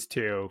now is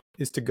to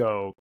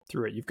go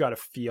through it. You've got to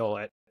feel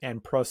it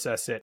and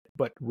process it,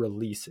 but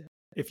release it.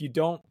 If you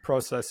don't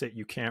process it,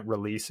 you can't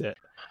release it.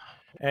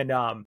 And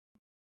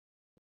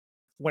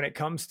when it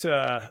comes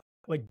to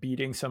like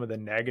beating some of the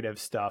negative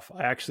stuff,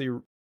 I actually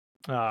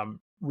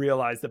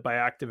realized that by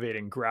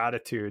activating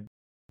gratitude,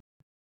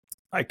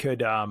 I could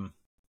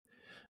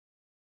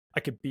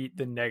beat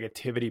the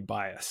negativity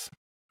bias.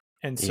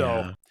 And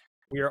so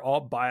we are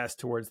all biased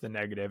towards the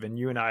negative. And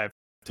you and I have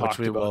talked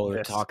about this. We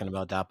were talking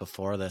about that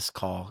before this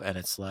call, and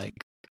it's like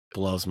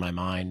blows my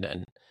mind.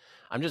 And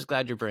I'm just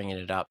glad you're bringing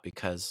it up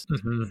because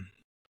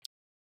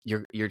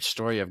your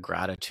story of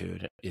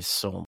gratitude is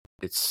so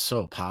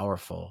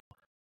powerful.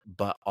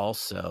 But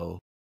also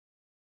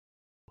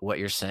what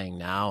you're saying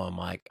now, I'm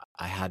like,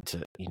 I had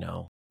to,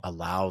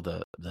 allow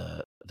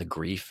the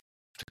grief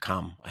to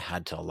come. I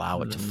had to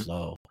allow it to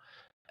flow.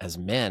 As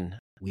men,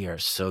 we are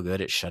so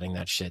good at shutting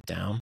that shit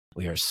down.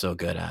 We are so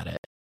good at it.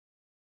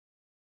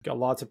 Got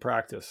lots of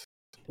practice.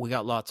 We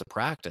got lots of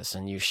practice.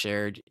 And you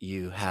shared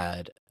you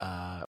had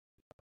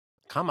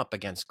come up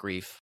against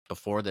grief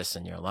before this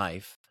in your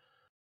life.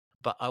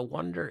 But I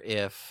wonder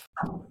if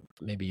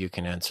maybe you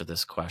can answer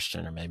this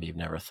question, or maybe you've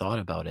never thought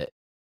about it.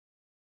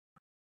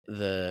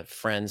 The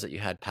friends that you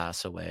had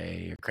pass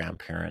away, your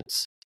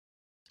grandparents,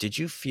 did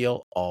you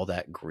feel all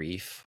that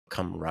grief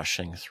come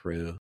rushing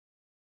through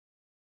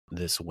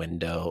this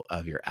window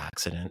of your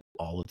accident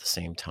all at the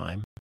same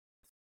time?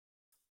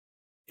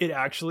 It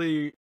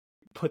actually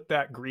put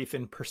that grief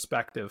in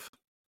perspective.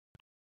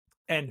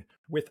 And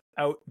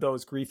without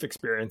those grief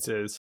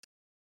experiences,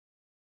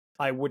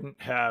 I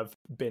wouldn't have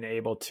been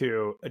able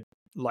to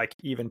like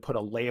even put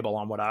a label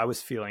on what I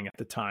was feeling at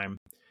the time.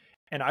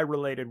 And I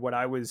related what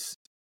I was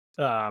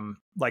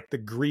like the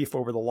grief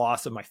over the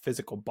loss of my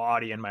physical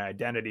body and my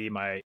identity,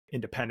 my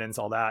independence,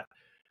 all that.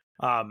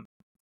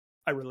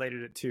 I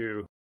related it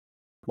to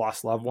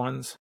lost loved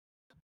ones.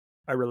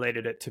 I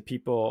related it to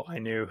people I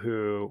knew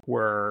who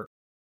were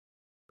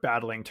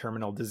battling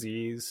terminal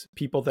disease,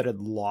 people that had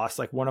lost,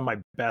 like one of my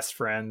best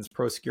friends,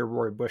 pro skier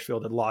Rory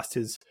Bushfield, had lost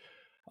his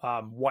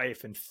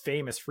wife and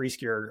famous free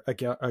skier,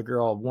 a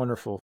girl,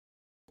 wonderful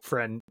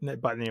friend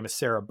by the name of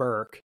Sarah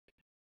Burke.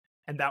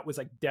 And that was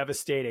like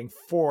devastating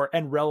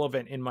and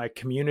relevant in my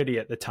community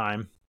at the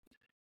time.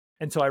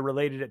 And so I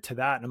related it to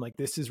that. And I'm like,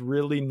 this is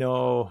really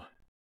not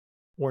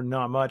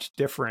much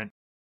different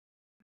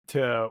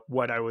to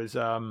what I was,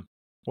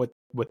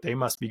 what they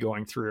must be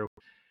going through.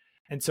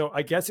 And so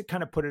I guess it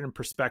kind of put it in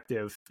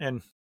perspective.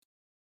 And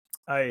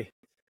I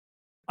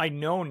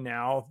know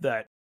now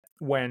that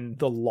when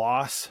the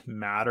loss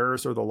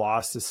matters or the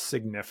loss is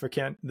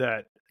significant,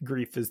 that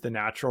grief is the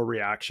natural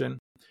reaction.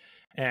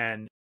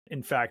 And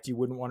in fact, you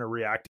wouldn't want to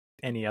react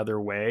any other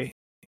way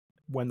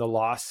when the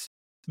loss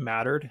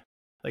mattered.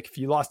 Like if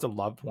you lost a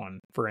loved one,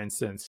 for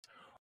instance,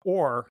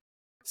 or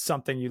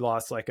something you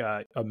lost, like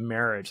a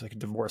marriage, like a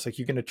divorce, like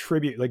you can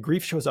attribute, like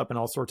grief shows up in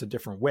all sorts of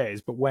different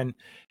ways. But when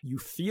you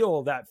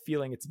feel that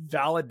feeling, it's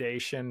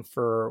validation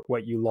for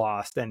what you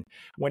lost. And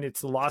when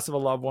it's the loss of a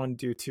loved one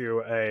due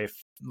to a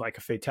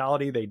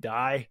fatality, they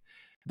die,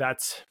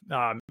 that's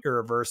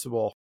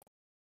irreversible.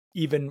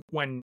 Even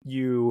when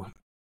you,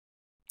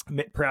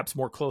 perhaps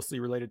more closely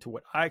related to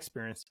what I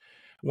experienced,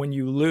 when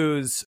you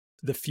lose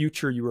the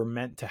future you were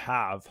meant to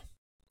have,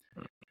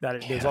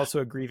 there's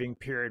also a grieving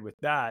period with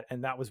that.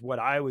 And that was what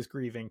I was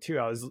grieving too.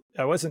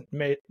 I wasn't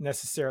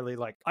necessarily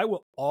like, I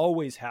will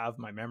always have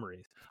my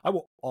memories. I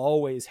will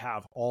always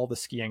have all the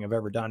skiing I've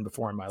ever done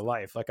before in my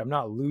life. Like I'm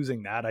not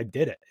losing that. I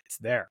did it. It's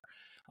there.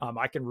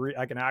 I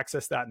can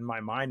access that in my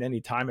mind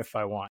anytime if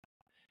I want.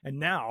 And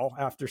now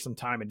after some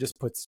time, it just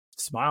puts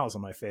smiles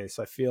on my face.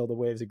 I feel the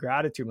waves of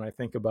gratitude when I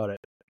think about it.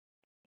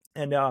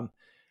 And,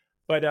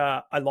 but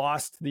I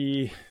lost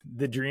the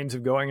dreams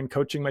of going and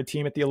coaching my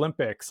team at the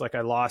Olympics. Like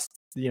I lost,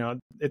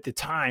 at the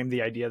time,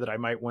 the idea that I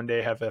might one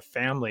day have a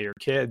family or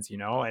kids,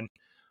 and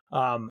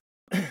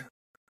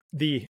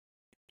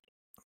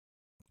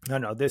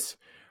this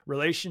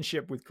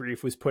relationship with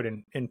grief was put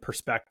in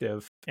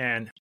perspective.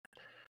 And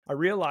I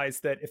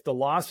realized that if the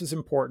loss was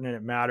important and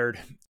it mattered,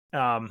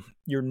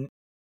 you're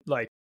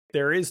like,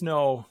 there is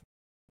no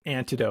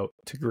antidote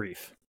to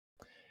grief.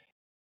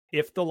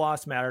 If the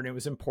loss mattered and it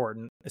was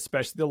important,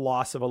 especially the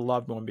loss of a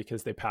loved one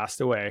because they passed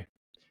away,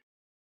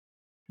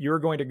 you're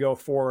going to go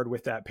forward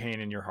with that pain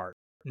in your heart,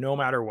 no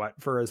matter what,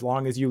 for as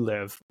long as you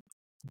live,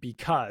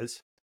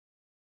 because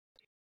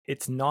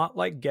it's not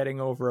like getting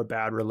over a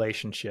bad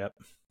relationship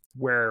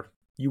where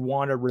you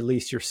want to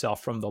release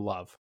yourself from the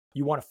love.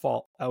 You want to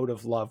fall out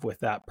of love with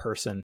that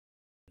person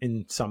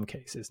in some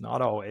cases,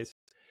 not always.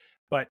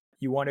 But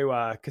you want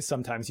to, because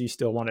sometimes you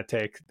still want to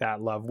take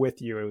that love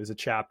with you. It was a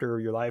chapter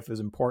of your life, it was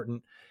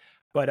important.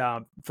 But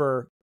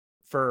for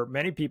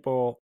many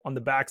people on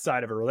the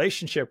backside of a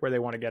relationship where they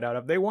want to get out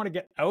of, they want to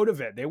get out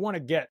of it. They want to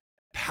get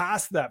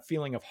past that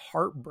feeling of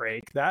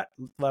heartbreak. That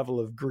level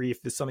of grief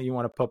is something you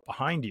want to put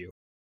behind you.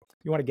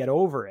 You want to get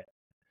over it.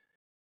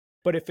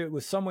 But if it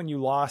was someone you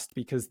lost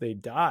because they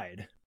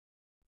died,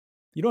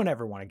 you don't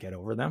ever want to get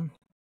over them.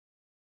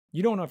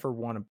 You don't ever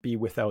want to be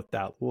without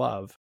that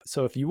love.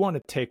 So if you want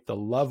to take the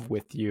love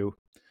with you,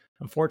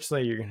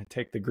 unfortunately, you're going to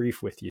take the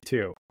grief with you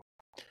too.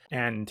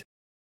 And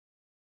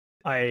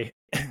I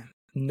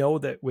know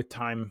that with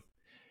time,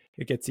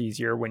 it gets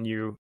easier when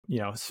you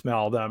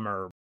smell them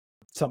or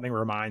something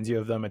reminds you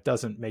of them. It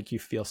doesn't make you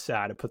feel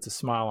sad. It puts a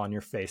smile on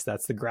your face.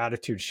 That's the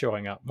gratitude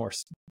showing up more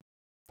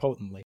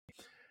potently.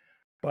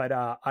 But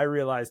I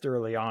realized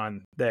early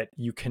on that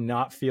you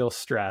cannot feel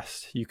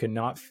stressed. You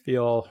cannot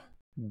feel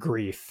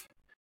grief.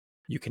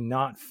 You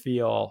cannot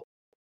feel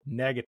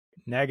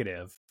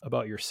negative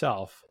about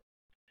yourself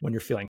when you're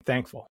feeling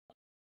thankful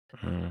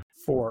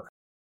for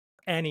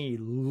any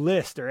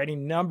list or any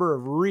number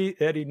of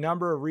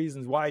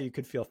reasons why you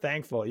could feel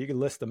thankful. You could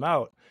list them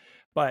out.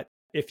 But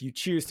if you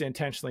choose to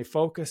intentionally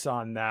focus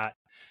on that,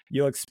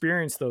 you'll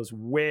experience those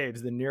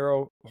waves, the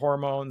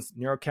neurohormones,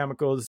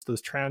 neurochemicals,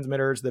 those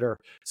transmitters that are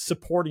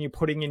supporting you,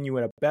 putting you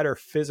in a better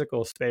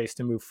physical space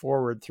to move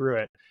forward through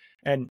it.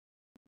 And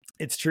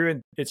it's true.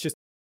 And it's just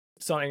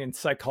something in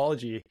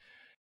psychology.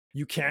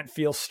 You can't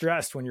feel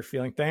stressed when you're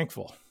feeling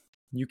thankful.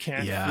 You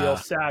can't feel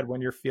sad when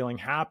you're feeling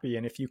happy.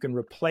 And if you can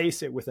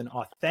replace it with an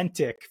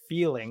authentic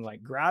feeling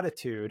like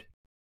gratitude,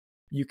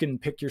 you can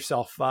pick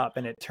yourself up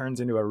and it turns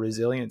into a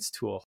resilience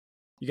tool.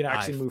 You can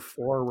actually move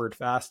forward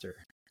faster.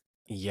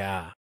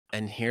 Yeah.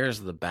 And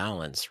here's the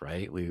balance,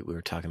 right? We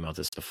were talking about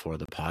this before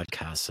the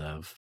podcast,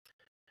 of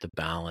the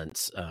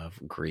balance of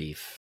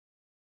grief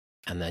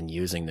and then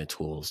using the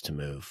tools to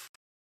move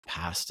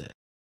past it.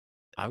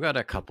 I've got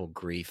a couple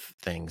grief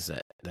things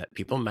that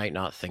people might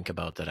not think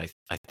about that I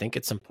think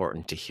it's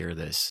important to hear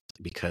this,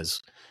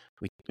 because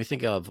we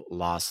think of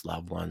lost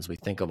loved ones. We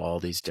think of all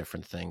these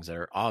different things that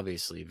are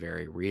obviously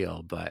very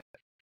real, but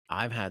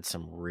I've had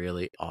some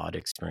really odd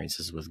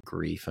experiences with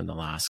grief in the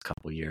last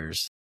couple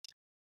years.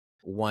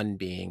 One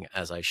being,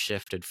 as I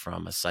shifted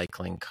from a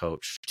cycling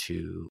coach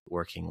to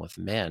working with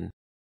men,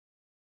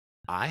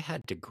 I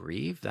had to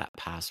grieve that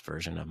past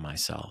version of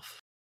myself.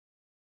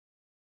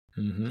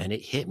 Mm-hmm. And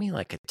it hit me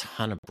like a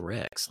ton of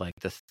bricks. Like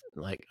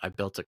I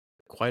built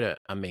quite an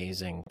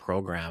amazing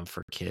program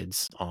for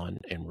kids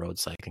in road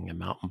cycling and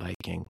mountain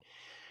biking.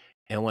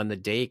 And when the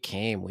day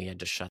came, we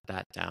had to shut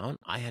that down.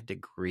 I had to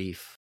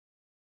grieve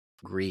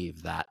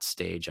that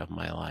stage of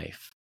my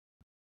life.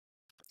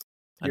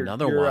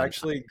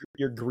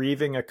 You're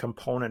grieving a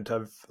component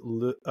of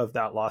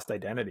that lost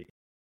identity.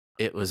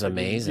 It was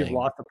amazing. You've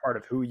lost a part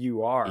of who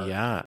you are.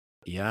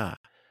 Yeah.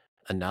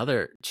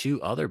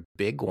 Two other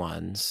big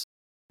ones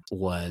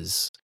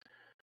was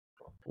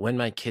when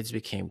my kids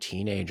became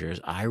teenagers.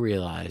 I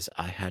realized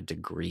I had to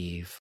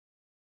grieve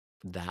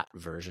that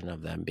version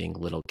of them being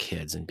little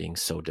kids and being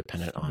so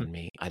dependent on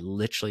me. I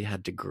literally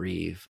had to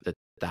grieve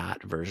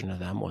that version of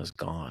them was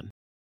gone.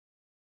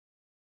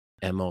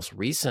 And most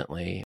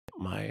recently,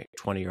 my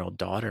 20-year-old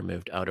daughter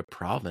moved out of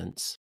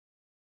province,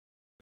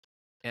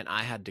 and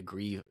I had to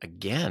grieve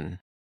again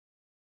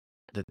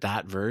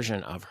that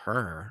version of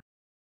her,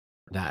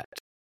 that,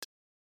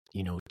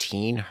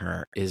 teen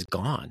her, is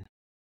gone.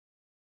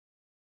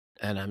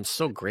 And I'm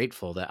so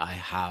grateful that I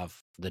have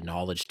the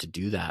knowledge to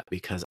do that,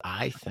 because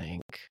I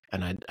think,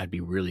 and I'd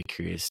be really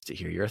curious to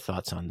hear your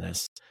thoughts on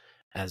this,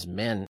 as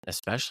men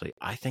especially,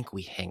 I think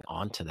we hang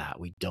on to that.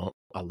 We don't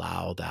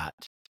allow that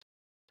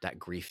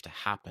grief to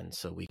happen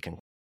so we can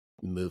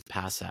move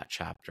past that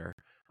chapter.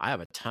 I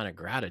have a ton of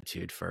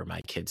gratitude for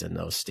my kids in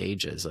those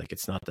stages. Like,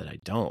 it's not that I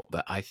don't,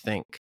 but I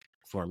think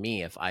for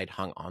me, if I'd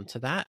hung on to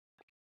that,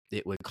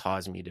 it would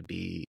cause me to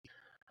be,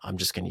 I'm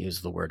just going to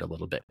use the word a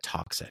little bit,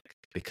 toxic,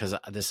 because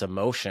this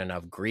emotion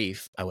of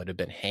grief, I would have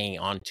been hanging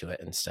on to it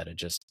instead of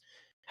just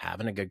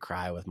having a good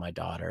cry with my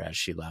daughter as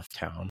she left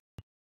town.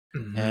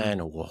 Mm-hmm.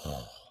 And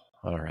whoa,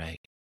 all right.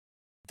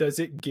 Does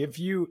it give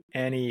you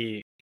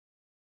any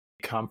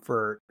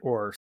comfort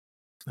or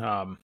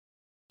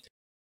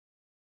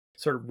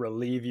sort of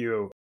relieve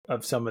you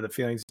of some of the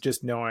feelings,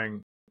 just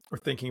knowing or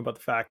thinking about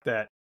the fact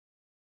that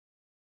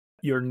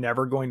you're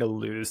never going to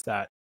lose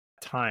that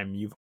time?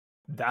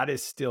 That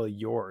is still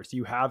yours.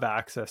 You have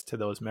access to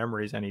those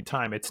memories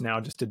anytime. It's now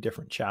just a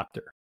different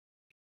chapter.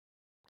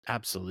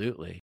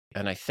 Absolutely.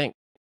 And I think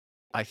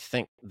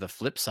the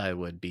flip side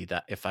would be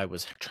that if I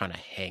was trying to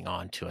hang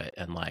on to it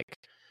and like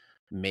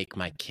make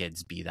my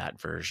kids be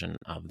that version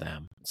of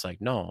them, it's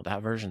like, no,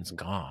 that version's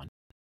gone.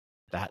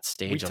 That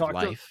stage of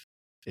life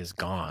is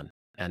gone,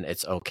 and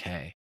it's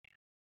okay.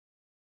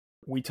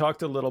 We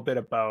talked a little bit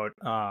about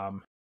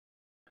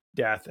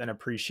death and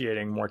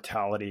appreciating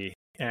mortality,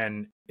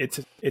 and it's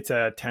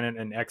a tenet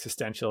and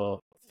existential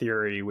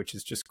theory, which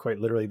is just quite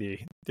literally the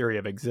theory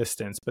of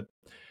existence. But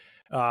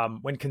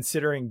when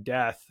considering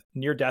death,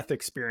 near-death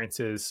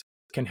experiences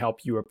can help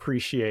you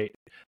appreciate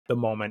the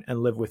moment and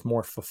live with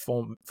more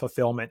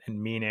fulfillment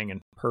and meaning and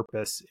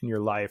purpose in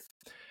your life.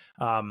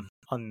 On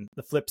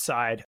the flip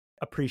side,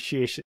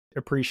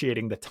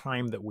 appreciating the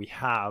time that we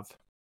have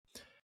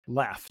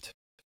left.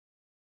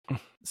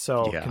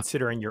 So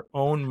considering your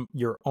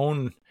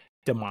own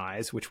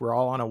demise, which we're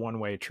all on a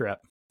one-way trip,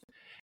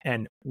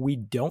 and we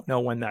don't know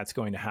when that's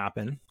going to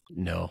happen.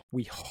 No.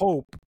 We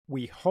hope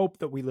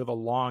that we live a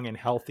long and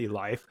healthy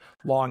life,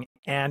 long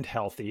and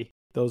healthy.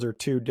 Those are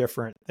two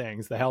different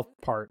things. The health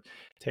part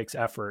takes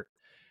effort.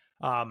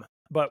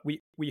 But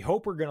we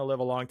hope we're going to live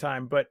a long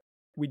time, but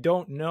we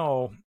don't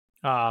know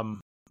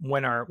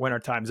when our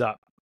time's up.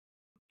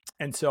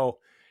 And so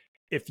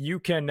if you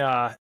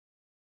can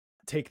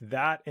take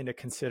that into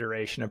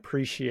consideration,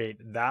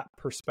 appreciate that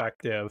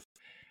perspective,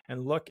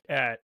 and look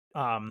at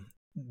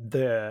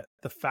the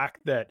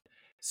fact that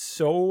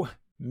so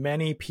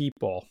many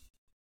people,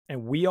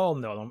 and we all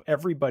know them,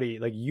 everybody,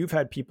 like you've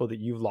had people that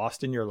you've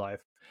lost in your life.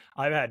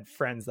 I've had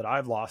friends that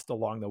I've lost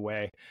along the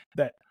way,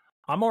 that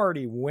I'm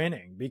already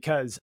winning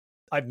because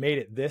I've made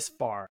it this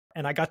far.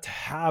 And I got to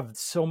have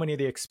so many of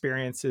the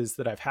experiences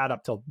that I've had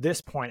up till this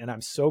point, and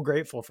I'm so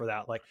grateful for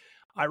that. Like,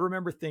 I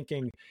remember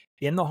thinking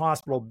in the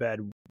hospital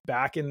bed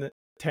back in the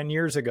 10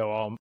 years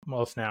ago,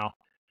 almost now,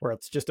 or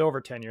it's just over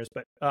 10 years.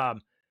 But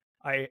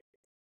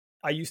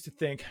I used to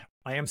think,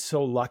 I am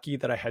so lucky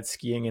that I had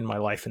skiing in my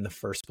life in the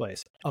first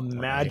place.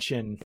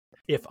 Imagine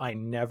if I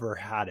never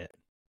had it.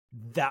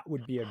 That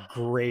would be a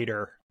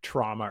greater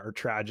trauma or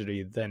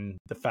tragedy than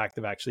the fact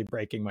of actually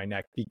breaking my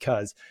neck,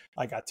 because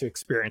I got to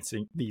experience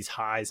these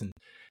highs and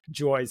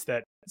joys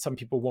that some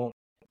people won't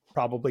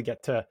probably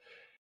get to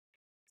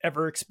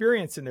ever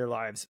experience in their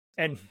lives.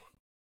 And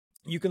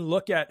you can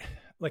look at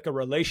like a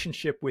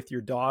relationship with your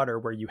daughter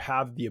where you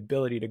have the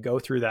ability to go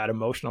through that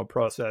emotional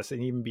process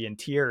and even be in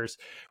tears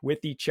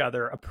with each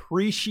other,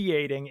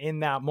 appreciating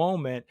in that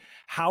moment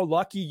how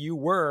lucky you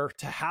were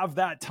to have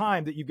that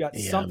time, that you got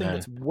something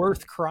that's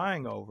worth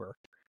crying over.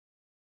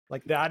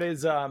 Like that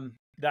is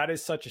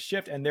such a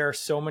shift. And there are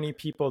so many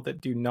people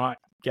that do not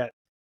get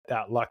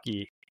that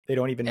lucky. They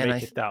don't even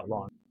make it that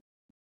long.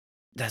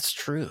 That's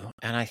true.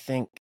 And I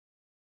think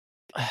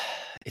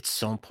it's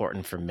so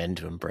important for men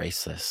to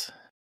embrace this.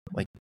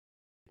 Like,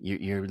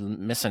 you're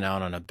missing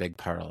out on a big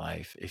part of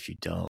life if you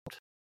don't.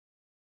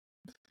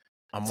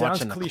 I'm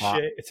watching the clock.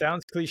 It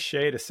sounds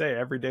cliche to say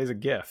every day's a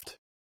gift,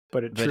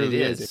 but it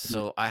is.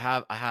 So I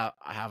have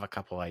a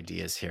couple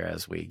ideas here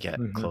as we get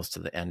close to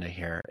the end of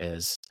here.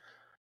 Is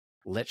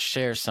let's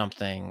share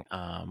something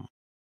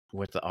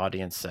with the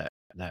audience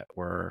that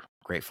we're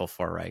grateful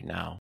for right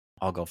now.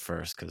 I'll go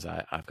first because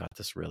I've got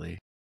this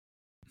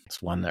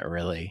one that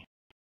really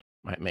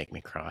might make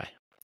me cry.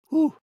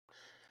 Whew.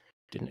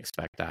 Didn't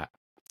expect that.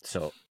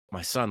 So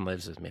my son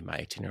lives with me. My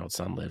 18-year-old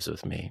son lives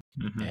with me.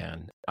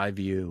 And I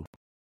view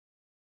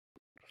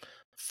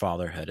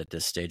fatherhood at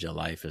this stage of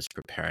life as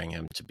preparing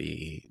him to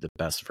be the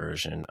best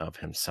version of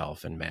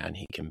himself and man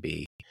he can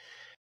be.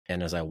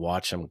 And as I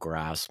watch him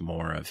grasp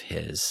more of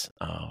his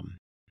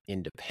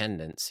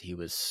independence, he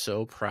was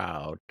so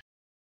proud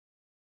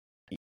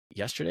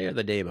yesterday or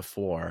the day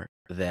before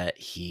that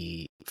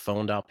he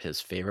phoned up his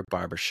favorite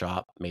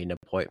barbershop, made an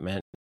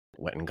appointment,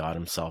 went and got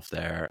himself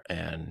there,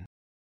 and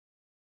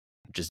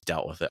just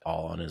dealt with it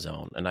all on his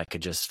own. And I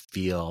could just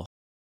feel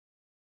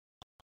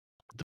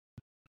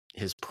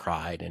his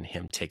pride in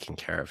him taking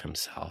care of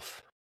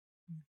himself.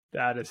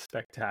 That is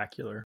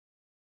spectacular.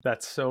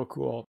 That's so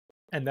cool.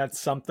 And that's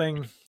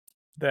something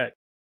that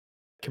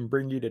can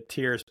bring you to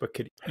tears, but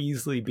could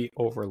easily be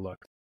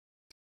overlooked.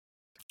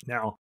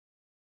 Now,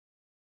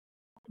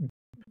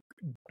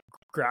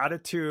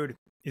 gratitude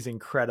is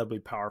incredibly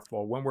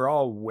powerful. When we're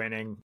all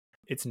winning,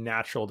 it's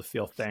natural to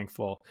feel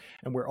thankful,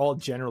 and we're all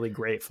generally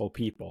grateful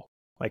people.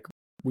 Like,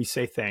 we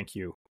say thank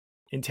you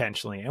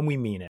intentionally and we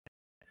mean it.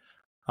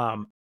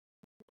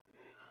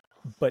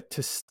 But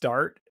to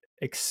start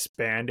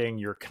expanding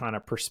your kind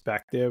of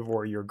perspective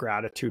or your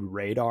gratitude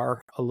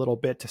radar a little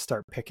bit, to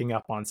start picking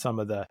up on some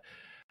of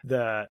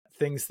the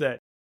things that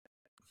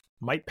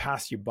might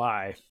pass you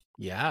by.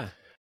 Yeah.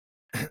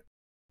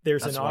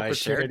 That's an opportunity. I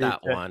shared that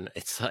one.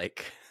 It's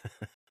like,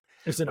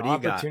 there's an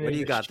opportunity. What do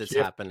you got that's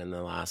happened in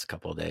the last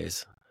couple of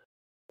days?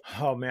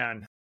 Oh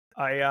man.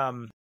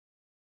 I'm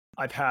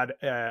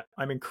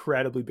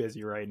incredibly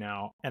busy right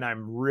now, and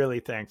I'm really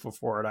thankful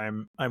for it.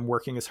 I'm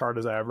working as hard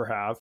as I ever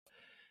have,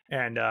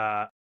 and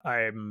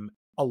I'm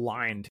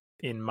aligned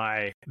in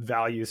my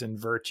values and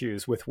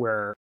virtues with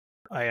where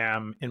I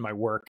am in my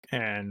work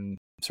and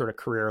sort of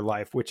career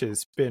life, which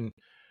has been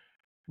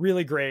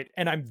really great.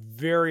 And I'm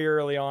very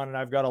early on, and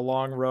I've got a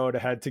long road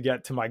ahead to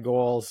get to my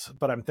goals,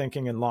 but I'm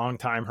thinking in long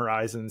time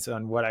horizons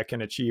on what I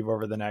can achieve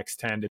over the next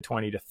 10 to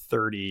 20 to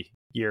 30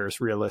 years.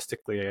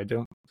 Realistically,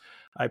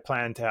 I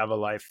plan to have a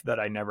life that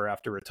I never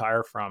have to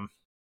retire from.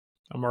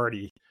 I'm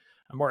already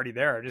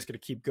there. I'm just going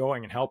to keep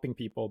going and helping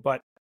people.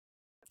 But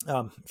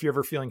if you're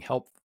ever feeling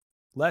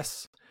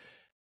helpless,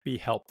 be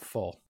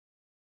helpful.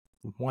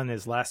 one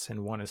is less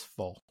and one is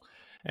full.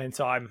 And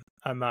so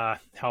I'm a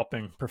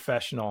helping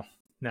professional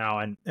now,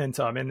 and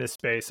so I'm in this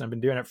space. I've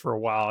been doing it for a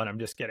while, and I'm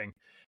just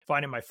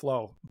finding my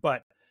flow.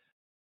 But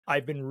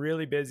I've been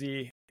really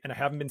busy, and I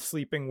haven't been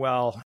sleeping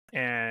well,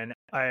 and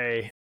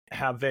I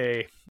have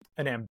an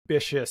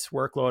ambitious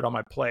workload on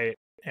my plate,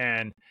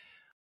 and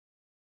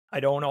I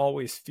don't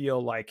always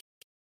feel like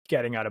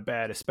getting out of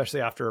bed,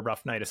 especially after a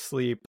rough night of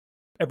sleep.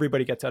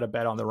 Everybody gets out of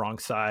bed on the wrong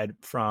side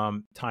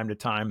from time to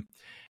time.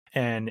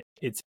 And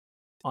it's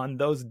on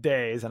those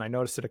days, and I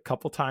noticed it a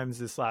couple times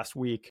this last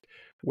week,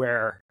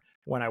 where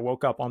when I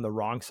woke up on the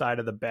wrong side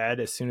of the bed,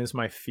 as soon as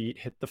my feet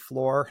hit the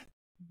floor,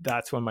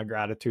 that's when my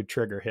gratitude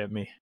trigger hit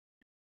me.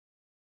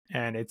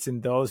 And it's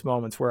in those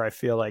moments where I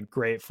feel like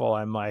grateful.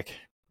 I'm like,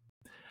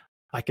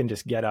 I can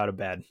just get out of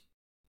bed.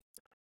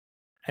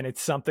 And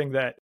it's something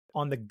that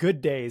on the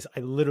good days,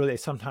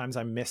 sometimes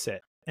I miss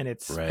it. And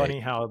it's funny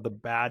how the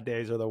bad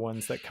days are the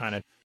ones that kind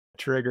of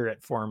trigger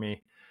it for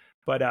me.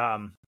 But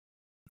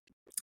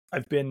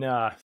I've been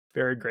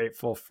very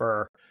grateful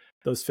for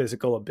those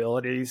physical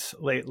abilities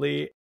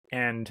lately,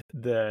 and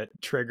the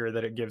trigger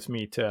that it gives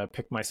me to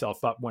pick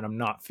myself up when I'm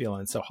not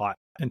feeling so hot,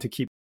 and to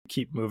keep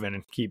moving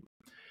and keep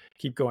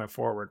going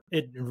forward.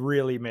 It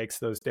really makes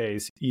those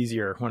days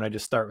easier when I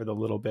just start with a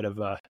little bit of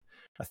a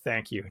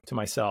thank you to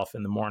myself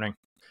in the morning.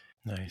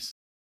 Nice.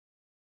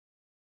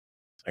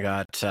 I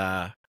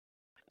got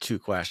 2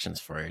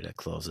 questions for you to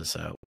close this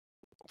out.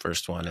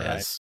 First one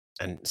is,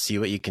 and see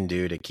what you can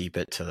do to keep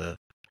it to the,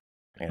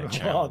 I'm going to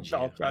challenge you.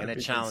 I'm going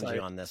to challenge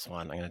you on this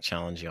one. I'm going to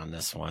challenge you on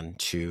this one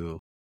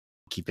to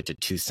keep it to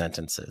 2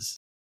 sentences.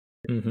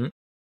 Mm-hmm.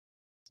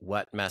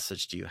 What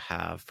message do you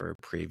have for a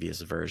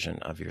previous version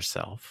of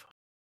yourself?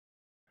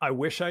 I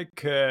wish I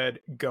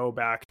could go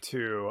back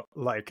to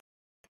like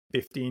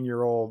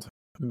 15-year-old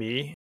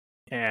me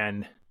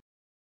and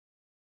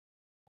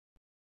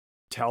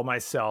tell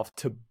myself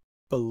to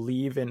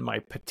believe in my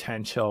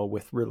potential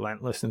with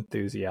relentless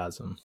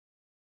enthusiasm.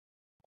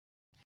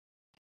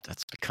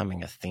 That's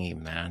becoming a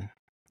theme, man.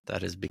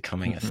 That is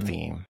becoming a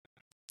theme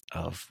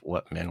of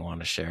what men want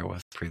to share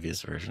with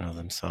previous version of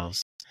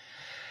themselves.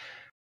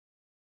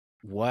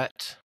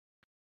 What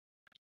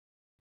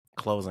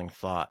closing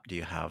thought do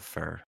you have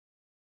for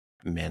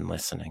men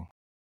listening?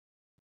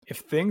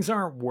 If things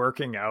aren't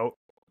working out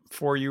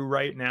for you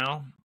right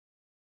now,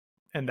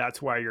 and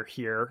that's why you're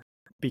here,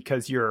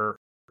 because you're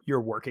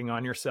working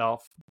on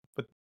yourself,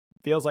 but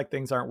feels like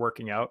things aren't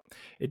working out,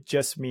 it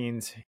just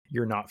means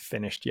you're not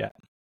finished yet,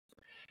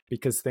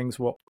 because things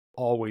will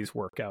always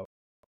work out.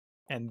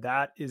 And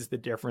that is the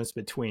difference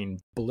between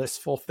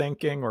blissful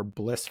thinking or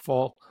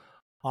blissful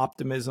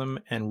optimism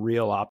and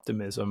real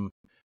optimism,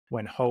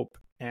 when hope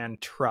and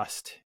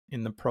trust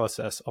in the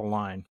process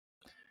align.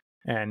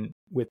 And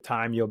with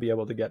time, you'll be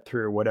able to get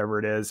through whatever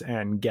it is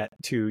and get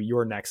to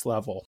your next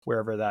level,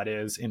 wherever that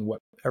is, in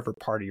whatever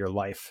part of your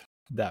life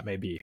that may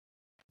be.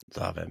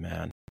 Love it,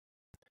 man.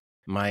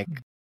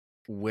 Mike,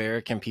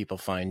 where can people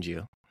find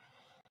you?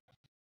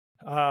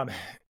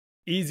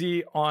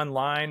 Easy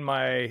online.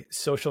 My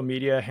social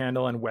media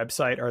handle and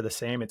website are the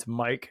same. It's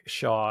Mike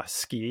Shaw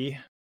Ski,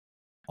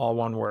 all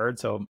one word.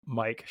 So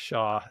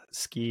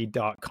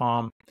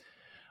MikeShawSki.com.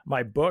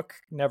 My book,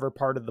 Never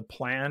Part of the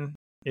Plan,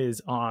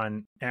 is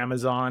on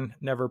Amazon.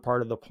 Never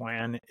Part of the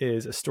Plan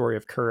is a story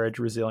of courage,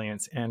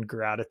 resilience, and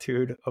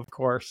gratitude, of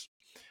course.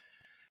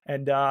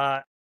 And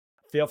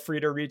feel free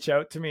to reach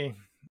out to me.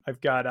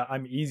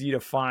 I'm easy to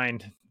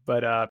find,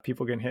 but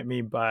people can hit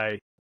me by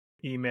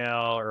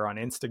email or on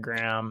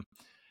Instagram,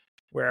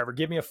 wherever.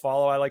 Give me a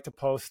follow. I like to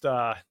post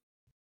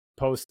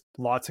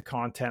lots of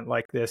content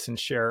like this and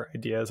share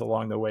ideas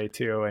along the way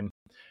too. And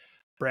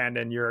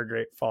Brandon, you're a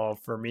great follow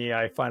for me.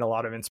 I find a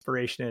lot of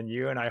inspiration in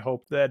you, and I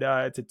hope that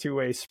it's a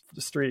two-way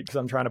street, because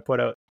I'm trying to put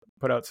out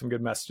some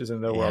good messages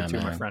in the world too,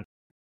 man. My friend.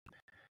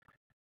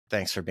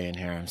 Thanks for being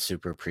here. I'm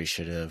super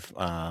appreciative.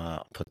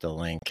 Put the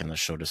link in the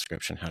show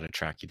description, how to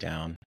track you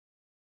down.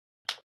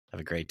 Have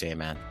a great day,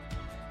 man.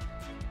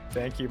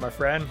 Thank you, my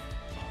friend.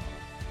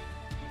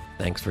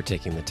 Thanks for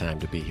taking the time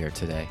to be here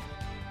today.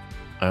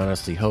 I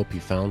honestly hope you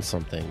found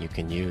something you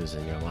can use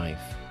in your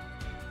life.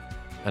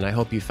 And I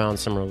hope you found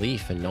some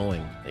relief in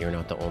knowing that you're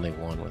not the only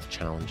one with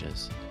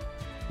challenges.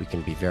 We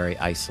can be very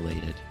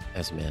isolated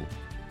as men.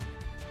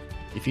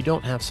 If you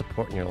don't have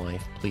support in your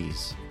life,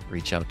 please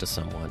reach out to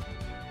someone.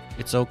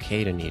 It's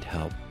okay to need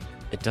help.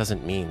 It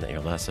doesn't mean that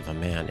you're less of a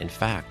man. In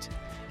fact,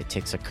 it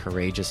takes a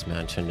courageous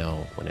man to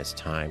know when it's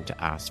time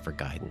to ask for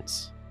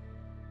guidance.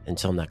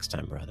 Until next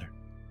time, brother.